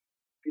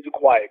 he's a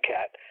quiet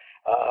cat,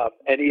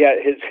 and he had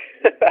his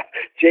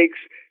Jake's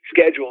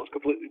schedule is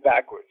completely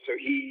backwards. So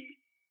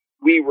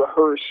we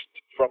rehearsed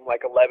from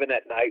like 11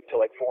 at night till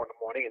like 4 in the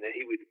morning, and then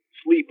he would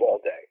sleep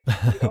all day.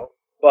 You know,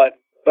 but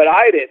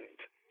I didn't.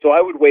 So I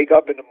would wake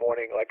up in the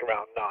morning like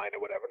around 9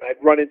 or whatever, and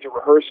I'd run into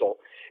rehearsal,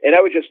 and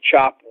I would just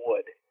chop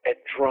wood and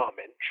drum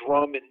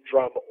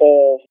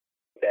all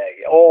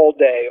day,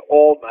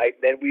 all night.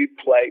 Then we'd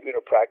play, you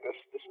know, practice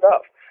the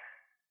stuff.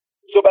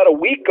 So about a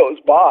week goes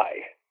by,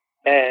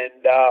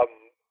 and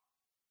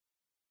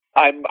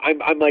I'm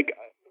like,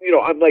 you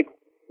know, I'm like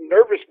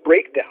nervous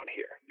breakdown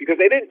here because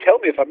they didn't tell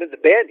me if I'm in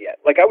the band yet.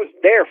 Like I was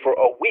there for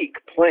a week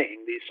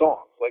playing these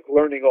songs, like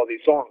learning all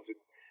these songs,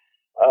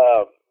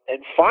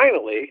 and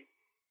finally.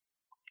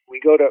 We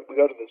go to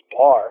this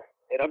bar,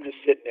 and I'm just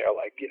sitting there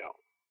like, you know,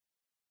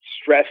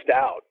 stressed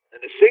out.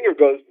 And the singer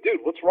goes, dude,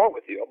 what's wrong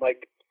with you? I'm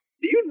like,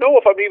 do you know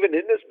if I'm even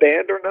in this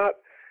band or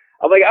not?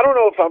 I'm like, I don't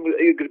know if I'm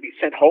going to be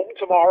sent home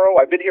tomorrow.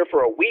 I've been here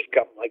for a week.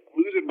 I'm like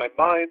losing my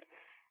mind.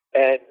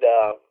 And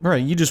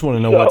right, you just want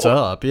to know what's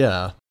up,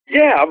 yeah.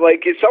 Yeah, I'm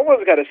like,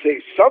 someone's got to say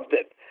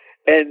something.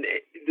 And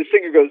the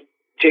singer goes,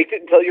 Jake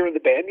didn't tell you you're in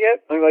the band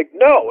yet? I'm like,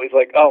 no. He's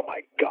like, oh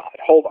my God,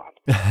 hold on.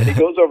 And he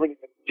goes over to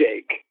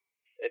Jake.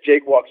 And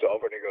Jake walks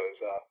over and he goes,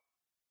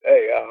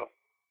 hey,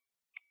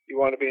 you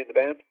want to be in the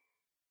band?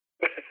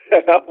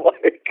 And I'm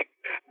like,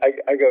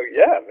 I go,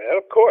 yeah, man,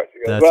 of course. He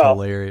goes, that's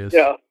hilarious.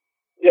 Yeah,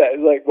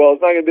 he's like, well,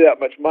 it's not going to be that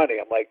much money.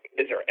 I'm like,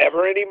 is there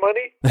ever any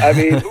money? I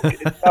mean,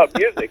 it's about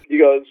music. He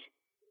goes,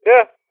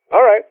 yeah,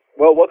 all right.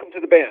 Well, welcome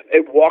to the band.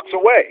 It walks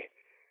away.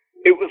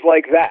 It was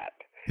like that.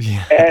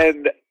 Yeah.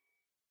 And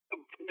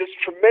this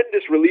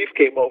tremendous relief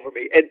came over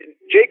me. And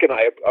Jake and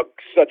I are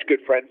such good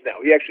friends now.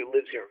 He actually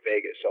lives here in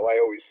Vegas, so I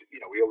always, you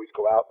know, we always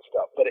go out and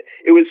stuff. But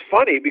it was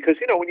funny because,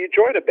 you know, when you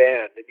join a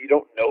band and you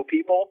don't know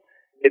people,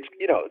 it's,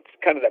 you know, it's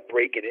kind of that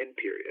breaking in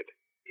period.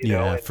 You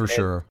know? For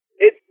sure.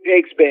 It's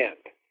Jake's band,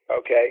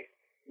 okay?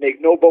 Make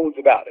no bones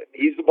about it.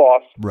 He's the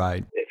boss.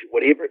 Right. If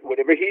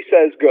whatever he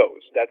says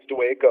goes. That's the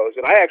way it goes.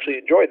 And I actually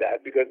enjoy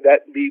that because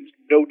that leaves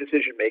no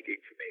decision making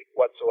for me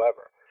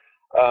whatsoever.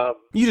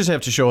 You just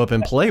have to show up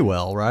and play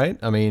well, right?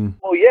 I mean,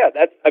 well, yeah,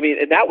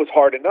 and that was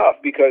hard enough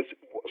because,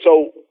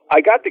 so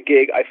I got the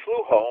gig, I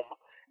flew home,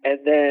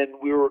 and then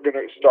we were going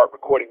to start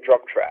recording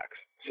drum tracks.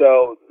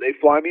 So they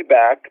fly me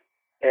back,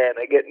 and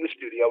I get in the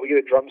studio. We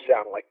get a drum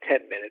sound in like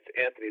 10 minutes.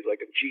 Anthony's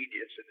like a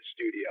genius in the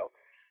studio.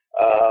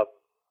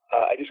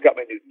 I just got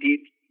my new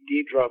D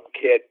drum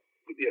kit.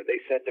 You know,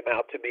 they sent them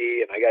out to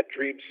me, and I got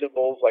dream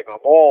cymbals. Like, I'm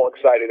all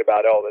excited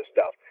about all this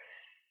stuff.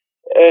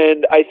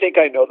 And I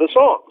think I know the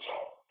songs.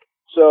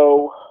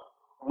 So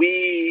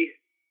we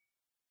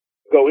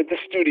go into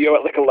studio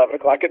at like 11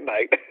 o'clock at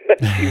night,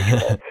 as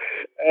usual.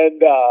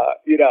 And,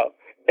 you know,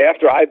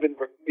 after I've been,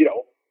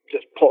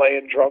 just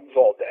playing drums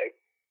all day.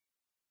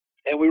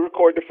 And we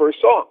record the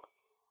first song.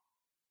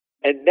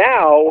 And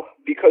now,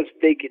 because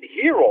they can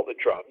hear all the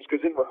drums,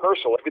 because in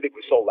rehearsal everything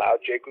was so loud,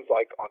 Jake was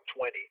like on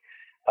 20,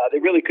 they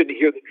really couldn't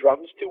hear the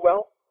drums too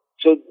well.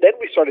 So then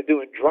we started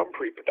doing drum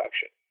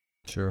pre-production.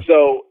 Sure.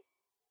 So,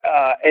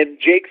 and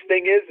Jake's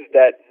thing is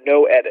that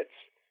no edits.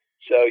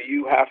 So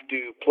you have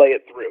to play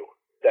it through.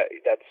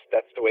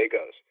 That's the way it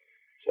goes.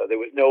 So there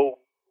was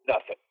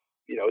nothing.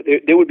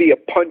 There would be a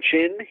punch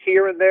in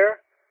here and there,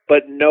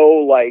 but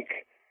no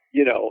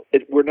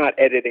we're not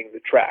editing the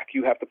track.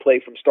 You have to play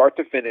from start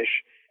to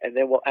finish, and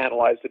then we'll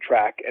analyze the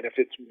track. And if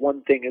it's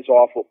one thing is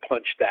off, we'll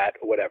punch that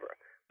or whatever.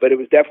 But it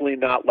was definitely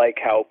not like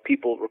how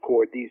people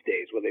record these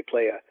days, where they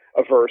play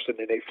a verse and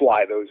then they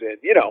fly those in.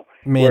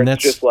 Man,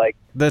 that's just like,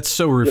 that's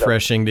so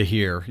refreshing to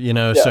hear.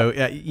 Yeah. So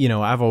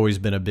I've always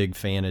been a big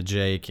fan of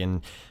Jake,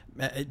 and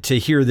to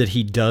hear that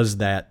he does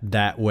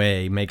that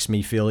way makes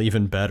me feel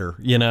even better.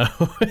 Yeah.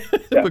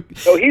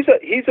 So he's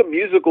a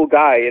musical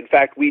guy. In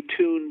fact, we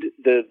tuned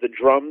the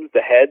drums, the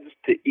heads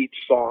to each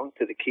song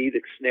to the key.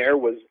 The snare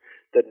was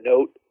the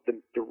note,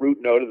 the root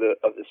note of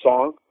the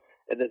song,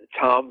 and then the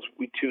toms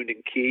we tuned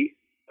in key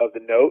of the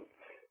note.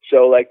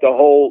 So like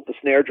the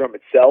snare drum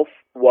itself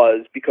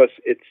was, because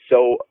it's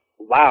so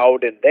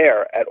loud and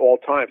there at all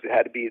times, it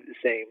had to be the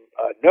same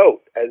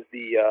note as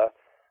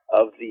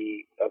of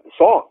the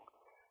song.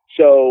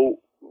 So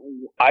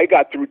I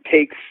got through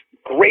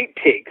great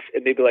takes,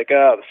 and they'd be like,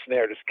 "Oh, the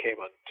snare just came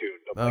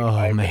untuned." I'm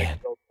like, man.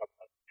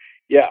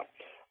 Yeah.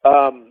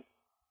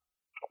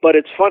 But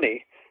it's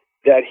funny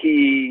that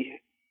he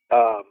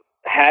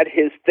had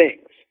his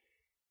things.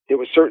 There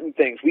were certain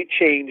things. We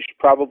changed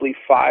probably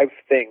 5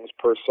 things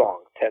per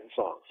song, 10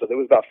 songs. So there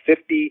was about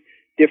 50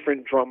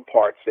 different drum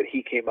parts that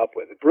he came up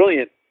with. A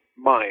brilliant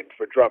mind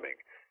for drumming,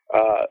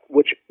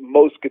 which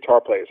most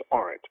guitar players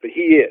aren't, but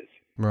he is.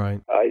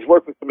 Right. He's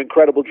worked with some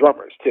incredible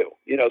drummers too.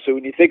 So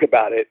when you think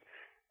about it,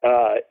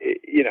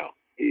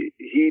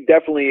 he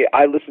definitely,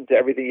 I listened to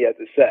everything he had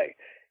to say,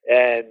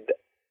 and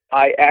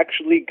I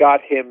actually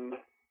got him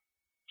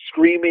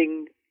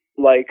screaming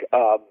like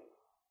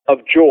of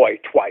joy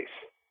twice.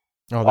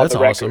 Oh, that's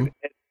awesome.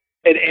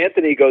 And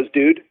Anthony goes,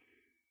 "Dude,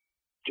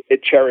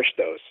 cherish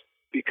those,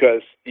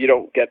 because you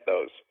don't get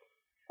those."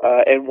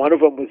 And one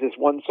of them was this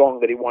one song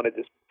that he wanted,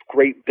 this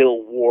great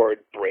Bill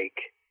Ward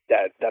break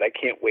that I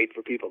can't wait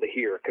for people to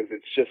hear, because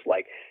it's just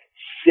like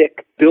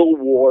sick Bill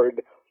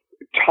Ward,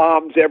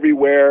 toms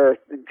everywhere,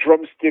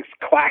 drumsticks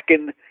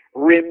clacking,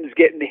 rims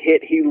getting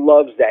hit. He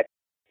loves that.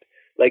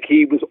 Like,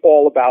 he was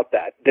all about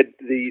that,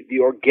 the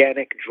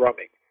organic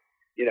drumming,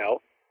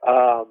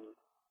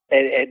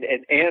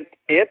 and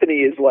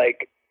Anthony is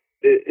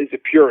a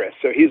purist.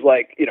 So he's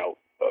like,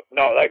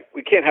 no, like,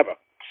 we can't have a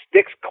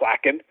sticks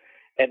clacking.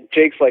 And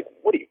Jake's like,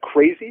 "What are you,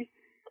 crazy?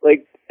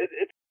 Like,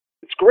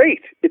 it's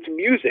great. It's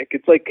music.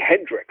 It's like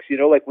Hendrix,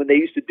 like when they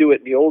used to do it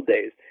in the old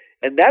days."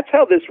 And that's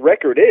how this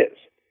record is.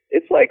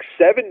 It's like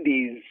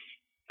 70s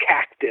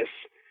Cactus,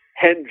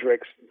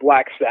 Hendrix,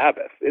 Black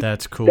Sabbath.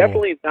 That's cool.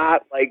 Definitely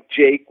not like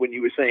Jake, when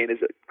you were saying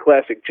is a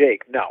classic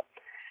Jake. No,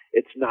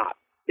 it's not.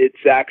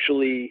 It's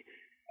actually,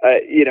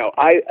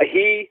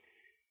 they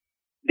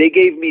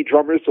gave me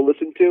drummers to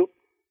listen to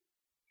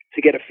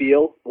get a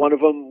feel. One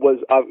of them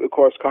was, of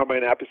course,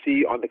 Carmine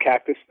Appice on the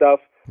Cactus stuff,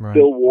 right.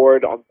 Bill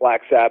Ward on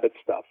Black Sabbath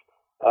stuff,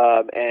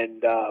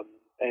 and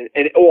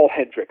all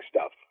Hendrix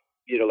stuff.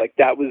 Like,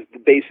 that was the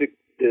basic,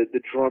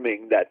 the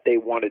drumming that they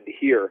wanted to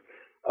hear,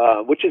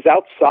 which is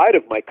outside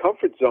of my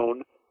comfort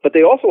zone. But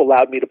they also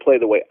allowed me to play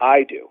the way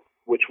I do,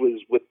 which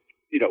was with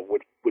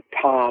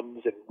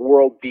toms and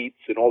world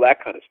beats and all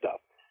that kind of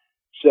stuff.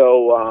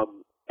 So,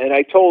 and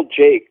I told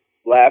Jake,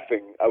 I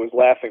was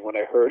laughing when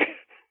I heard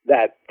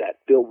that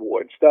Bill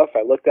Ward stuff.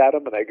 I looked at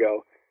him and I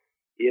go,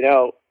 you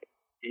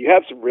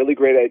have some really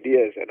great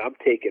ideas, and I'm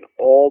taking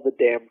all the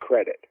damn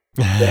credit.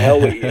 The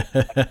hell with you.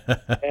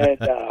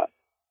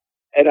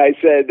 And I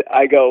said,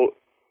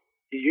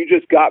 you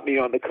just got me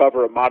on the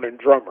cover of Modern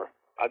Drummer.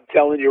 I'm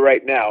telling you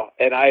right now,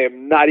 and I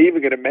am not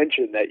even going to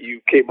mention that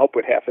you came up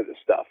with half of this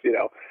stuff,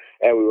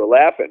 And we were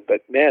laughing,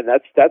 but man,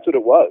 that's what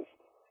it was.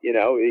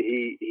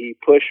 He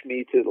pushed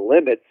me to the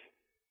limits.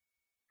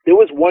 There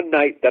was one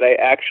night that I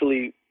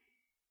actually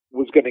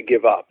was going to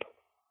give up.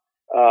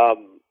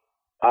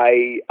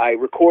 I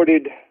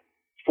recorded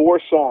 4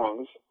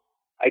 songs.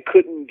 I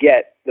couldn't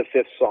get the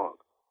 5th song.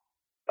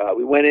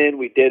 We went in,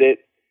 we did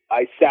it.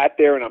 I sat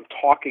there and I'm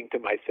talking to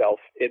myself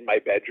in my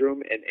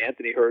bedroom, and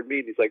Anthony heard me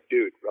and he's like,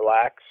 "Dude,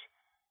 relax."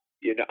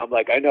 I'm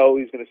like, "I know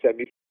he's going to send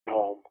me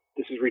home.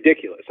 This is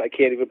ridiculous. I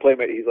can't even play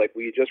He's like,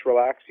 "Will you just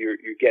relax? You're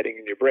getting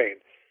in your brain."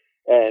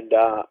 And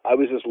I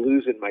was just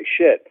losing my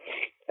shit.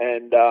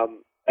 And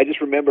I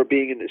just remember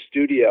being in the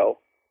studio,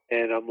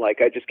 and I'm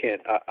like, I just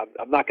can't.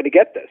 I'm not going to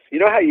get this. You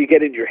know how you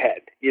get in your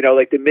head?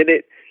 Like the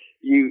minute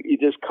you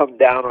just come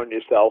down on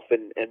yourself,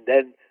 and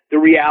then the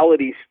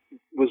reality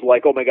was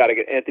like, oh my God, I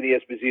got Anthony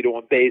Esposito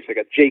on bass, I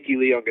got Jakey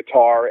Lee on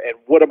guitar, and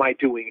what am I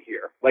doing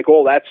here? Like,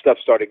 all that stuff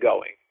started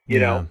going, you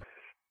know,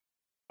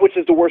 which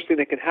is the worst thing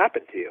that can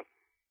happen to you.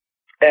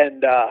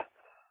 And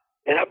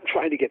I'm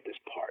trying to get this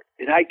part,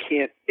 and I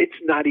can't. It's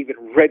not even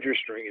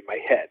registering in my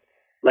head.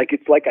 Like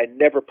it's like I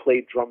never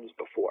played drums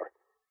before,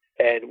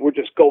 and we're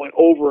just going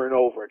over and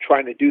over and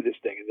trying to do this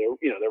thing, and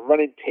they're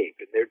running tape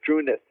and they're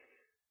doing this,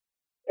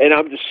 and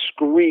I'm just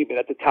screaming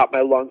at the top of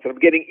my lungs, and I'm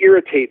getting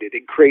irritated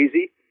and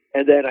crazy,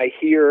 and then I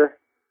hear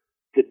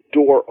the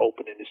door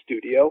open in the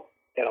studio,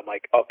 and I'm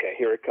like, okay,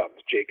 here it comes.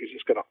 Jake is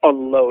just going to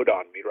unload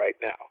on me right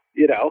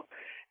now,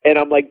 and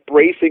I'm like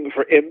bracing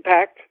for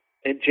impact.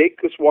 And Jake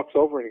just walks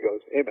over and he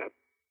goes, "Hey man,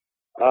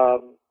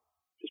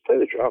 just play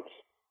the drums.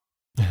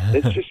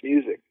 It's just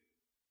music.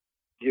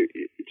 You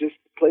just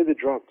play the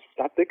drums.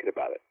 Stop thinking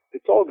about it.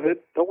 It's all good.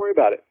 Don't worry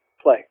about it.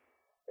 Play."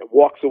 And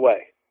walks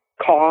away,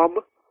 calm,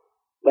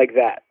 like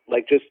that,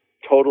 like just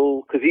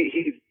total. Because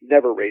he's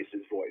never raised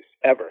his voice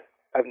ever.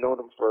 I've known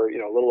him for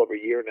a little over a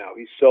year now.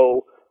 He's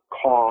so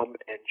calm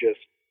and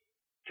just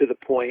to the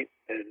point,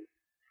 and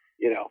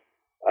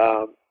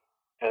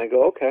and I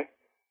go, okay.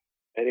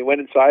 And he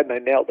went inside and I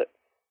nailed it.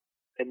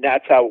 And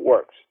that's how it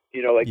works.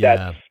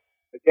 That's,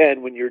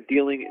 again, when you're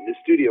dealing in the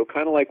studio,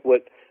 kind of like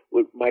what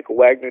Michael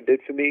Wagner did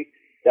for me,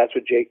 that's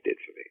what Jake did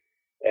for me.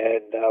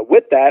 And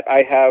with that,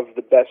 I have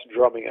the best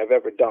drumming I've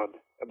ever done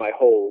in my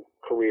whole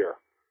career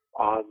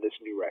on this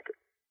new record.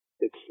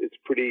 It's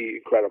pretty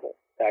incredible,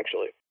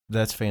 actually.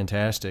 That's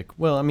fantastic.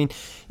 Well, I mean,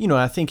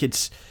 I think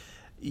it's,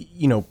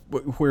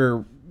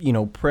 where,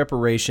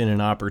 preparation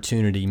and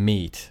opportunity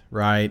meet,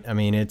 right? I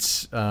mean,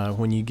 it's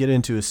when you get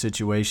into a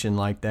situation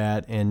like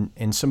that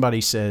and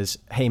somebody says,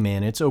 "Hey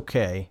man, it's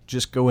okay.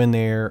 Just go in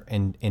there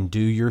and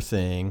do your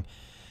thing."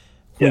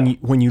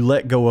 When you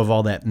let go of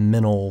all that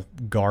mental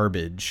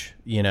garbage,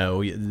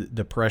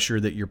 the pressure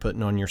that you're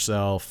putting on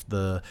yourself,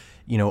 the,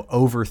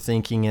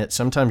 overthinking it,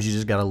 sometimes you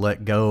just got to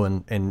let go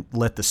and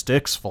let the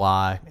sticks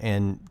fly.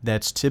 And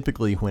that's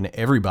typically when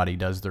everybody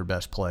does their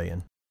best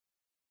playing.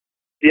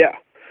 Yeah.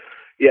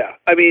 Yeah.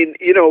 I mean,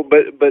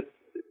 but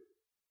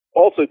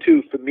also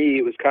too, for me,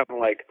 it was kind of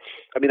like,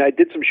 I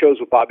did some shows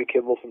with Bobby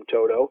Kimball from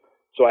Toto,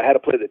 so I had to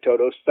play the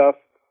Toto stuff.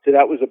 So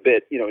that was a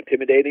bit,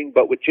 intimidating.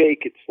 But with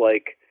Jake, it's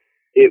like,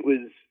 it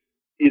was,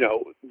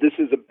 this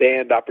is a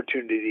band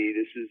opportunity.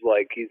 This is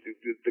like, he's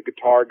the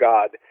guitar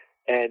god.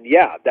 And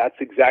yeah, that's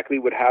exactly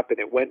what happened.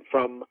 It went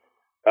from,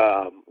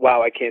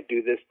 wow, I can't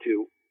do this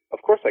to,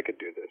 of course I can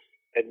do this.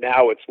 And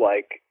now it's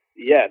like,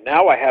 yeah,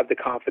 now I have the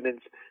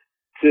confidence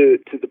to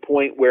the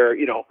point where,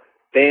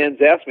 fans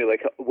ask me,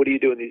 like, "What are you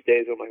doing these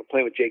days?" I'm like, "I'm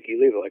playing with Jake E.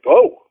 Lee." They're like,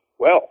 "Oh,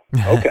 well,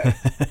 okay."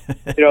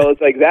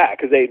 It's like that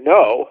because they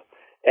know.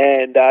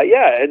 And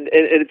and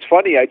it's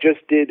funny. I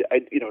just did.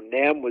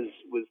 NAMM was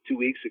 2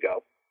 weeks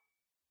ago,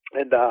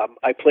 and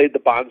I played the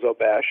Bonzo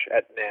Bash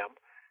at NAMM,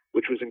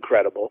 which was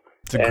incredible.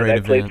 It's a great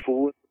event. Played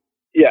Fool.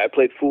 Yeah, I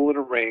played Fool in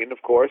the Rain,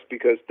 of course,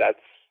 because that's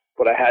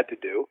what I had to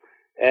do.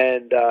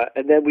 And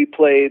then I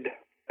played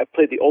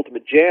the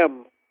Ultimate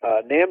Jam,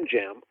 NAMM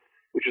Jam,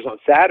 which was on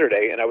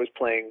Saturday, and I was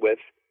playing with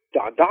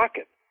Don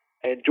Dokken.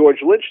 And George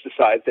Lynch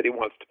decides that he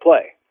wants to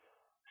play.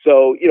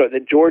 So,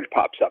 then George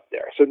pops up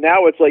there. So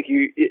now it's like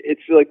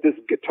it's like this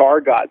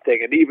guitar god thing.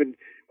 And even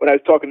when I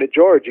was talking to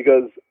George, he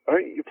goes,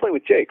 "You're playing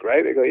with Jake,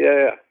 right?" I go,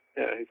 yeah.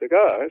 He's like,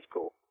 "Oh, that's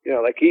cool."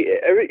 Like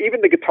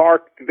even the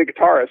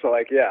guitarists are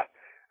like, "Yeah,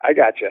 I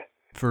got you."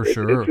 For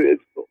sure.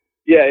 It's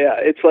yeah.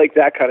 It's like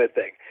that kind of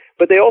thing.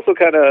 But they also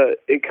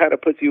it kind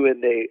of puts you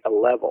in a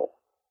level.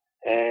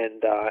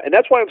 And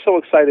that's why I'm so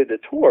excited to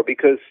tour,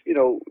 because,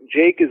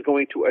 Jake is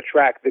going to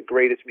attract the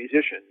greatest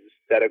musicians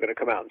that are going to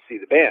come out and see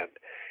the band.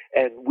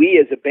 And we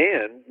as a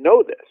band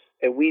know this,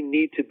 and we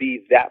need to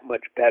be that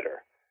much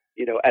better,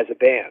 as a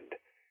band,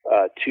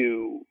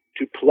 to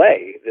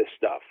play this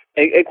stuff.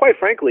 And quite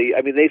frankly,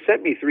 they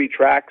sent me 3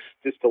 tracks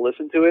just to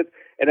listen to it,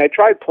 and I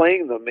tried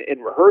playing them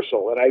in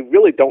rehearsal, and I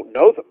really don't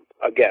know them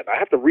again. I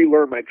have to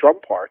relearn my drum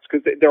parts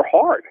because they're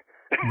hard.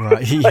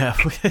 Right. Yeah.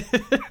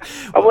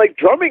 I'm like,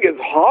 drumming is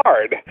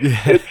hard. Yeah.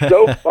 It's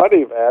so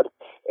funny, man.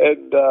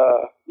 And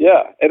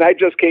and I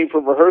just came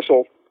from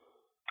rehearsal.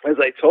 As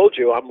I told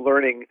you, I'm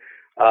learning.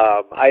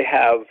 I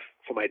have,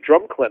 for my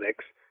drum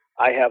clinics,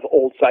 I have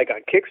old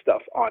Saigon kick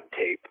stuff on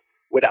tape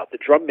without the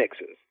drum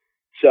mixes.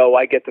 So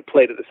I get to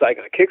play to the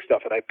Saigon kick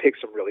stuff, and I pick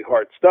some really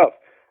hard stuff.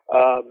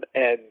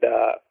 And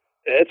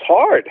it's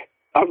hard.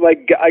 I'm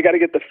like, I got to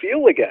get the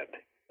feel again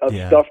of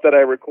stuff that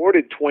I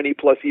recorded 20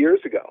 plus years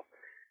ago.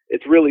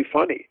 It's really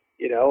funny,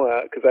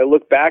 because I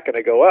look back and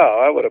I go,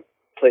 "Oh, I would have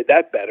played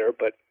that better."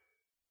 But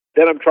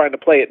then I'm trying to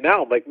play it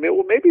now. I'm like,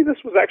 well, maybe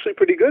this was actually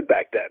pretty good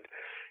back then,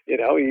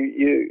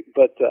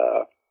 But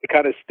it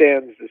kind of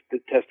stands the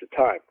test of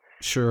time.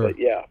 Sure. But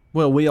yeah.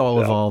 Well, we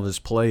all evolve as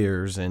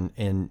players, and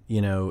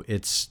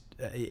it's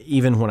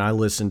even when I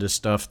listen to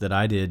stuff that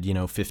I did,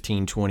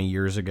 15, 20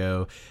 years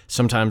ago,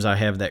 sometimes I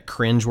have that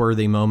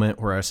cringeworthy moment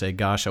where I say,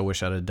 "Gosh, I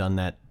wish I'd have done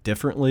that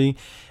differently."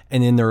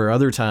 And then there are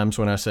other times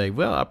when I say,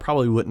 "Well, I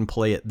probably wouldn't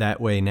play it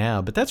that way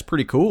now, but that's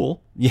pretty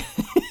cool."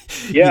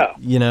 Yeah.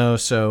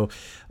 So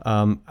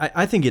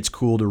I think it's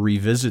cool to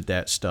revisit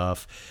that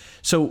stuff.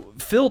 So,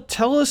 Phil,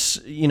 tell us,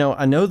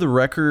 I know the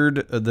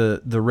record,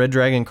 the Red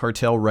Dragon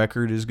Cartel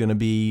record is going to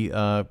be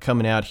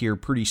coming out here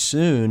pretty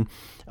soon.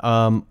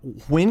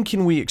 When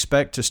can we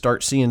expect to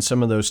start seeing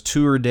some of those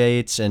tour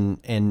dates,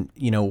 and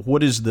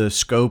what is the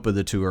scope of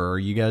the tour? Are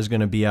you guys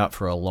going to be out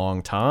for a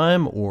long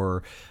time,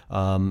 or,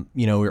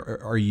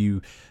 are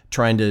you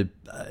trying to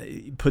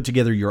put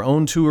together your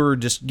own tour?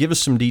 Just give us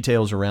some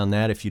details around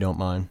that, if you don't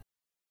mind.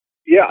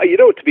 Yeah,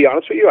 to be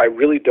honest with you, I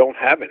really don't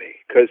have any,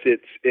 because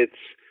it's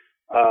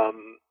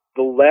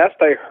the last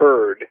I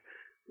heard,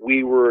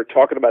 we were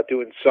talking about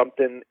doing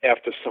something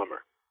after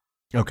summer.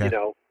 Okay.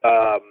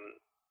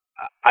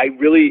 I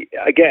really,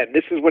 again,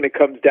 this is when it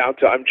comes down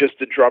to, I'm just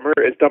a drummer,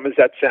 as dumb as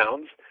that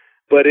sounds,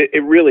 but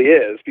it really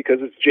is, because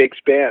it's Jake's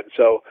band.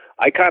 So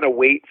I kind of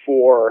wait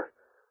for,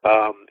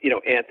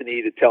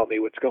 Anthony to tell me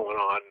what's going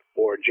on,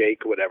 or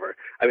Jake, or whatever.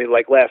 I mean,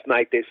 like last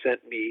night, they sent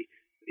me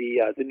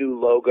the new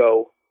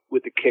logo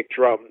with the kick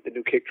drum, the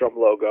new kick drum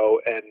logo,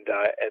 and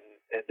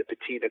the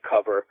patina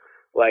cover.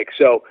 Like,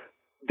 so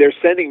they're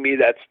sending me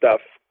that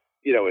stuff,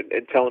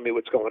 and telling me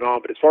what's going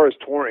on. But as far as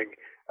touring,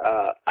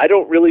 I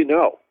don't really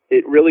know.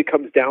 It really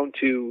comes down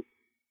to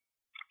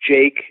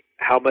Jake,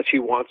 how much he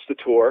wants to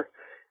tour,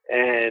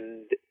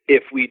 and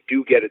if we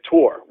do get a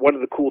tour. One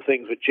of the cool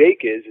things with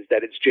Jake is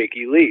that it's Jake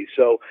E. Lee,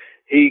 so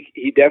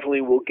he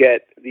definitely will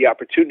get the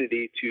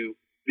opportunity to,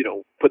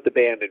 put the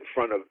band in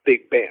front of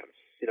big bands.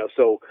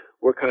 So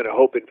we're kind of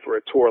hoping for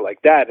a tour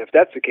like that. And if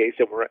that's the case,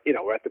 then we're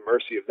at the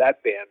mercy of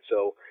that band.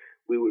 So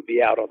we would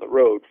be out on the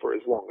road for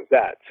as long as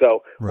that.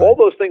 So Right. All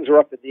those things are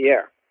up in the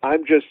air.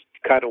 I'm just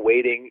kind of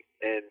waiting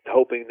and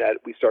hoping that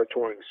we start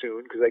touring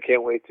soon, because I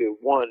can't wait to,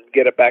 one,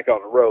 get it back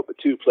on the road, but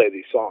two, play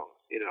these songs,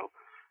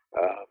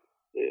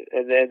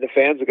 and then the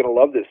fans are going to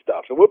love this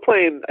stuff. And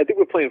I think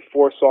we're playing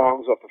 4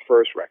 songs off the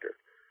first record.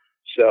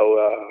 So,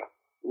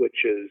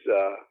 which is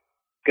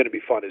going to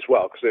be fun as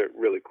well, because they're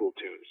really cool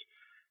tunes.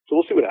 So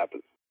we'll see what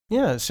happens.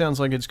 Yeah, it sounds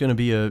like it's going to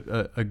be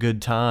a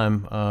good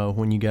time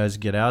when you guys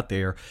get out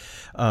there.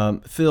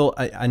 Phil,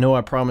 I know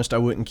I promised I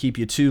wouldn't keep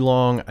you too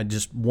long.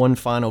 Just one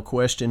final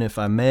question, if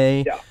I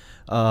may. Yeah.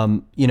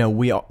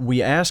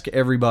 We ask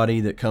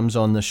everybody that comes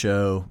on the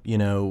show,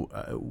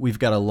 we've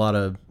got a lot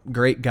of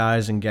great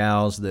guys and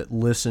gals that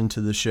listen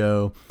to the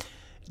show.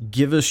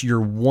 Give us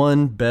your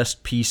one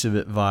best piece of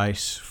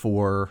advice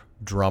for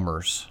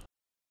drummers.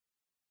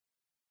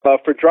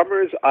 For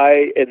drummers,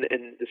 and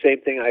the same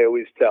thing I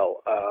always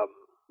tell,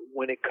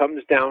 when it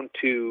comes down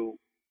to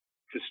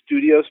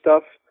studio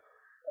stuff,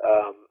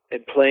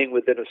 and playing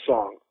within a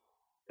song,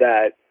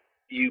 that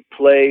you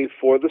play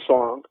for the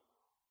song.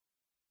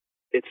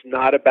 It's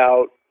not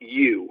about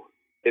you.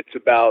 It's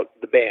about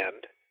the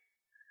band.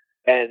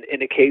 And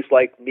in a case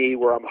like me,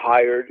 where I'm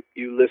hired,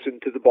 you listen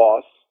to the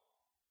boss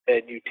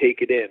and you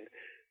take it in.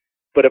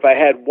 But if I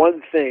had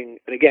one thing,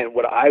 and again,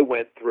 what I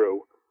went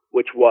through,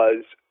 which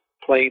was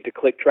playing to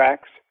click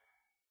tracks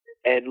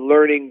and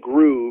learning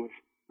groove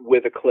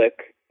with a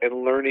click and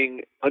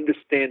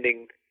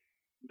understanding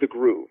the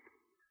groove.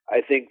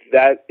 I think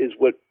that is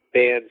what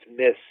bands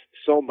miss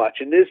so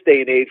much. In this day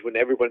and age, when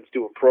everyone's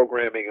doing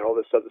programming and all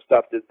this other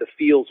stuff, the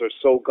feels are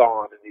so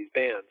gone in these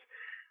bands.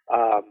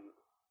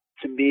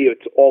 To me,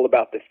 it's all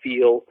about the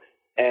feel,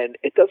 and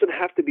it doesn't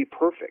have to be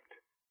perfect,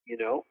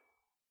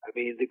 I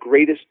mean, the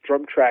greatest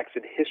drum tracks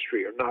in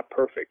history are not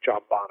perfect.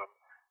 John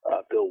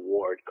Bonham, Bill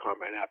Ward,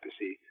 Carmine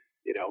Appice,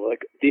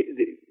 like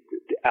the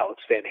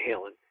Alex Van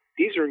Halen.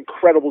 These are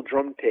incredible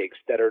drum takes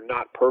that are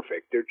not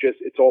perfect.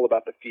 It's all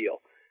about the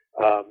feel.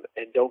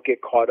 And don't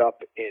get caught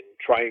up in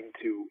trying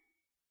to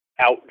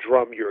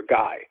out-drum your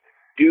guy.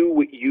 Do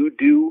what you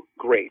do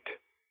great,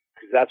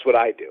 because that's what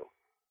I do.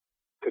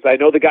 Because I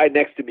know the guy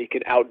next to me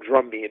can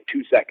out-drum me in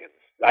 2 seconds.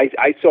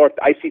 I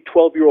see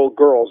 12-year-old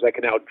girls that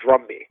can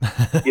out-drum me,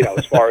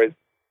 as far as,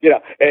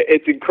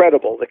 it's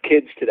incredible, the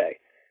kids today.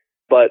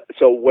 But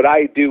so what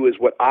I do is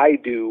what I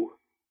do,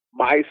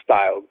 my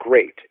style,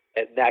 great,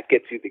 and that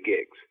gets you the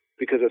gigs.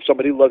 Because if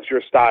somebody loves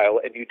your style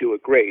and you do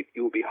it great,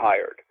 you will be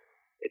hired,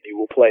 and you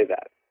will play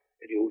that,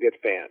 and you will get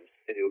fans,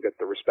 and you will get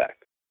the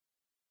respect.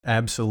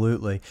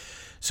 Absolutely.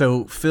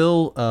 So,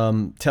 Phil,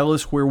 tell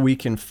us where we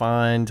can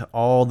find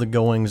all the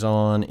goings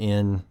on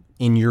in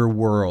your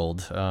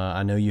world.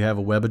 I know you have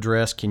a web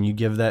address. Can you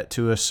give that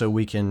to us so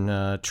we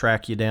can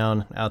track you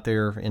down out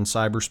there in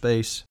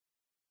cyberspace?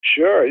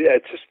 Sure. Yeah,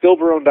 it's just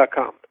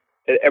philvarone.com.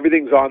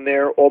 Everything's on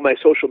there. All my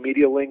social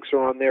media links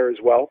are on there as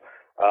well.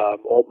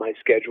 All my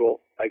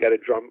schedule. I got a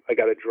drum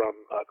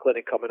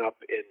clinic coming up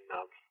in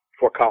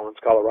Fort Collins,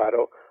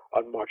 Colorado,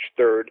 on March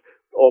 3rd.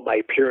 All my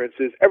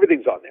appearances,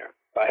 everything's on there.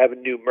 I have a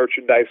new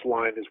merchandise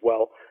line as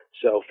well.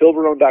 So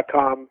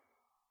philvarone.com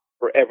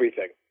for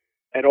everything.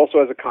 And also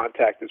as a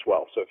contact as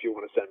well. So if you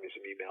want to send me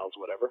some emails,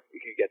 whatever, you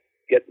can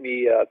get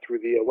me through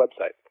the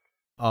website.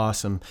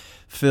 Awesome.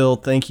 Phil,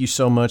 thank you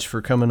so much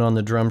for coming on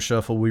the Drum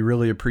Shuffle. We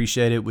really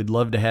appreciate it. We'd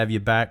love to have you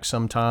back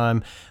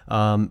sometime.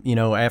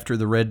 After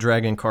the Red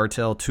Dragon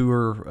Cartel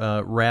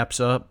tour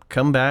wraps up,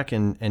 come back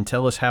and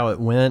tell us how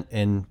it went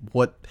and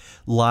what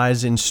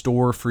lies in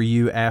store for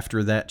you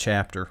after that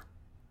chapter.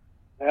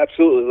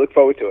 Absolutely. Look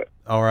forward to it.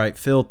 All right,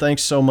 Phil,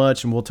 thanks so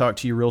much, and we'll talk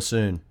to you real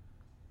soon.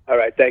 All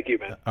right. Thank you,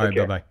 man. All right,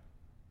 bye-bye.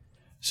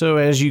 So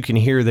as you can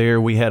hear there,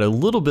 we had a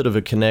little bit of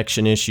a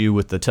connection issue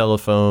with the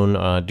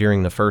telephone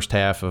during the first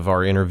half of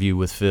our interview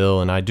with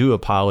Phil, and I do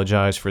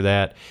apologize for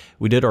that.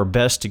 We did our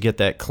best to get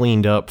that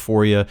cleaned up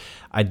for you.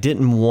 I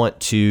didn't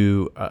want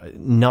to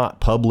not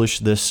publish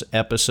this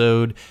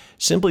episode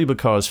simply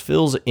because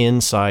Phil's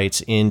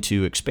insights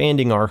into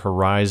expanding our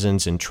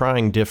horizons and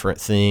trying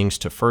different things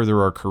to further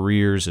our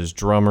careers as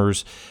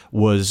drummers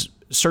was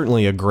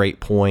certainly a great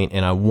point,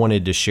 and I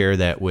wanted to share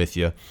that with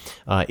you.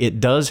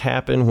 It does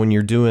happen when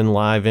you're doing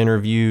live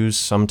interviews.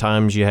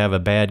 Sometimes you have a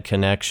bad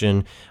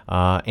connection,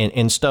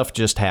 and stuff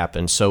just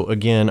happens. So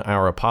again,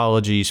 our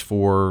apologies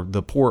for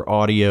the poor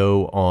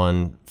audio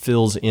on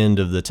Phil's end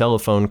of the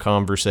telephone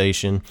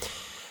conversation.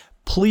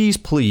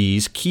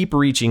 Please keep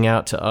reaching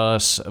out to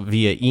us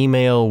via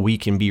email. We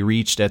can be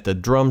reached at the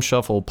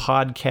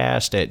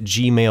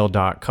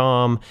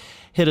drumshufflepodcast@gmail.com.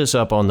 Hit us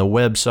up on the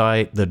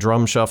website,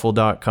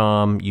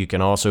 thedrumshuffle.com. You can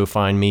also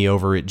find me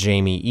over at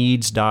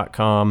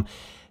jamieeads.com.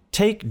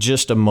 Take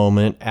just a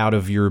moment out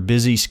of your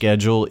busy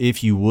schedule,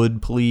 if you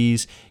would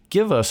please.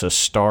 Give us a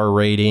star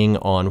rating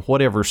on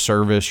whatever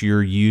service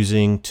you're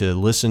using to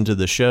listen to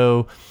the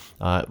show.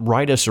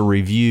 Write us a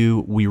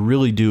review. We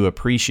really do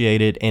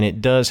appreciate it, and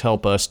it does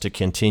help us to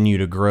continue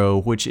to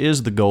grow, which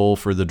is the goal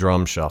for the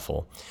Drum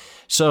Shuffle.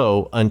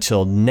 So,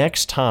 until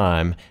next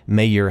time,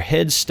 may your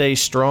head stay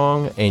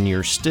strong and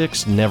your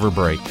sticks never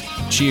break.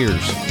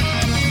 Cheers.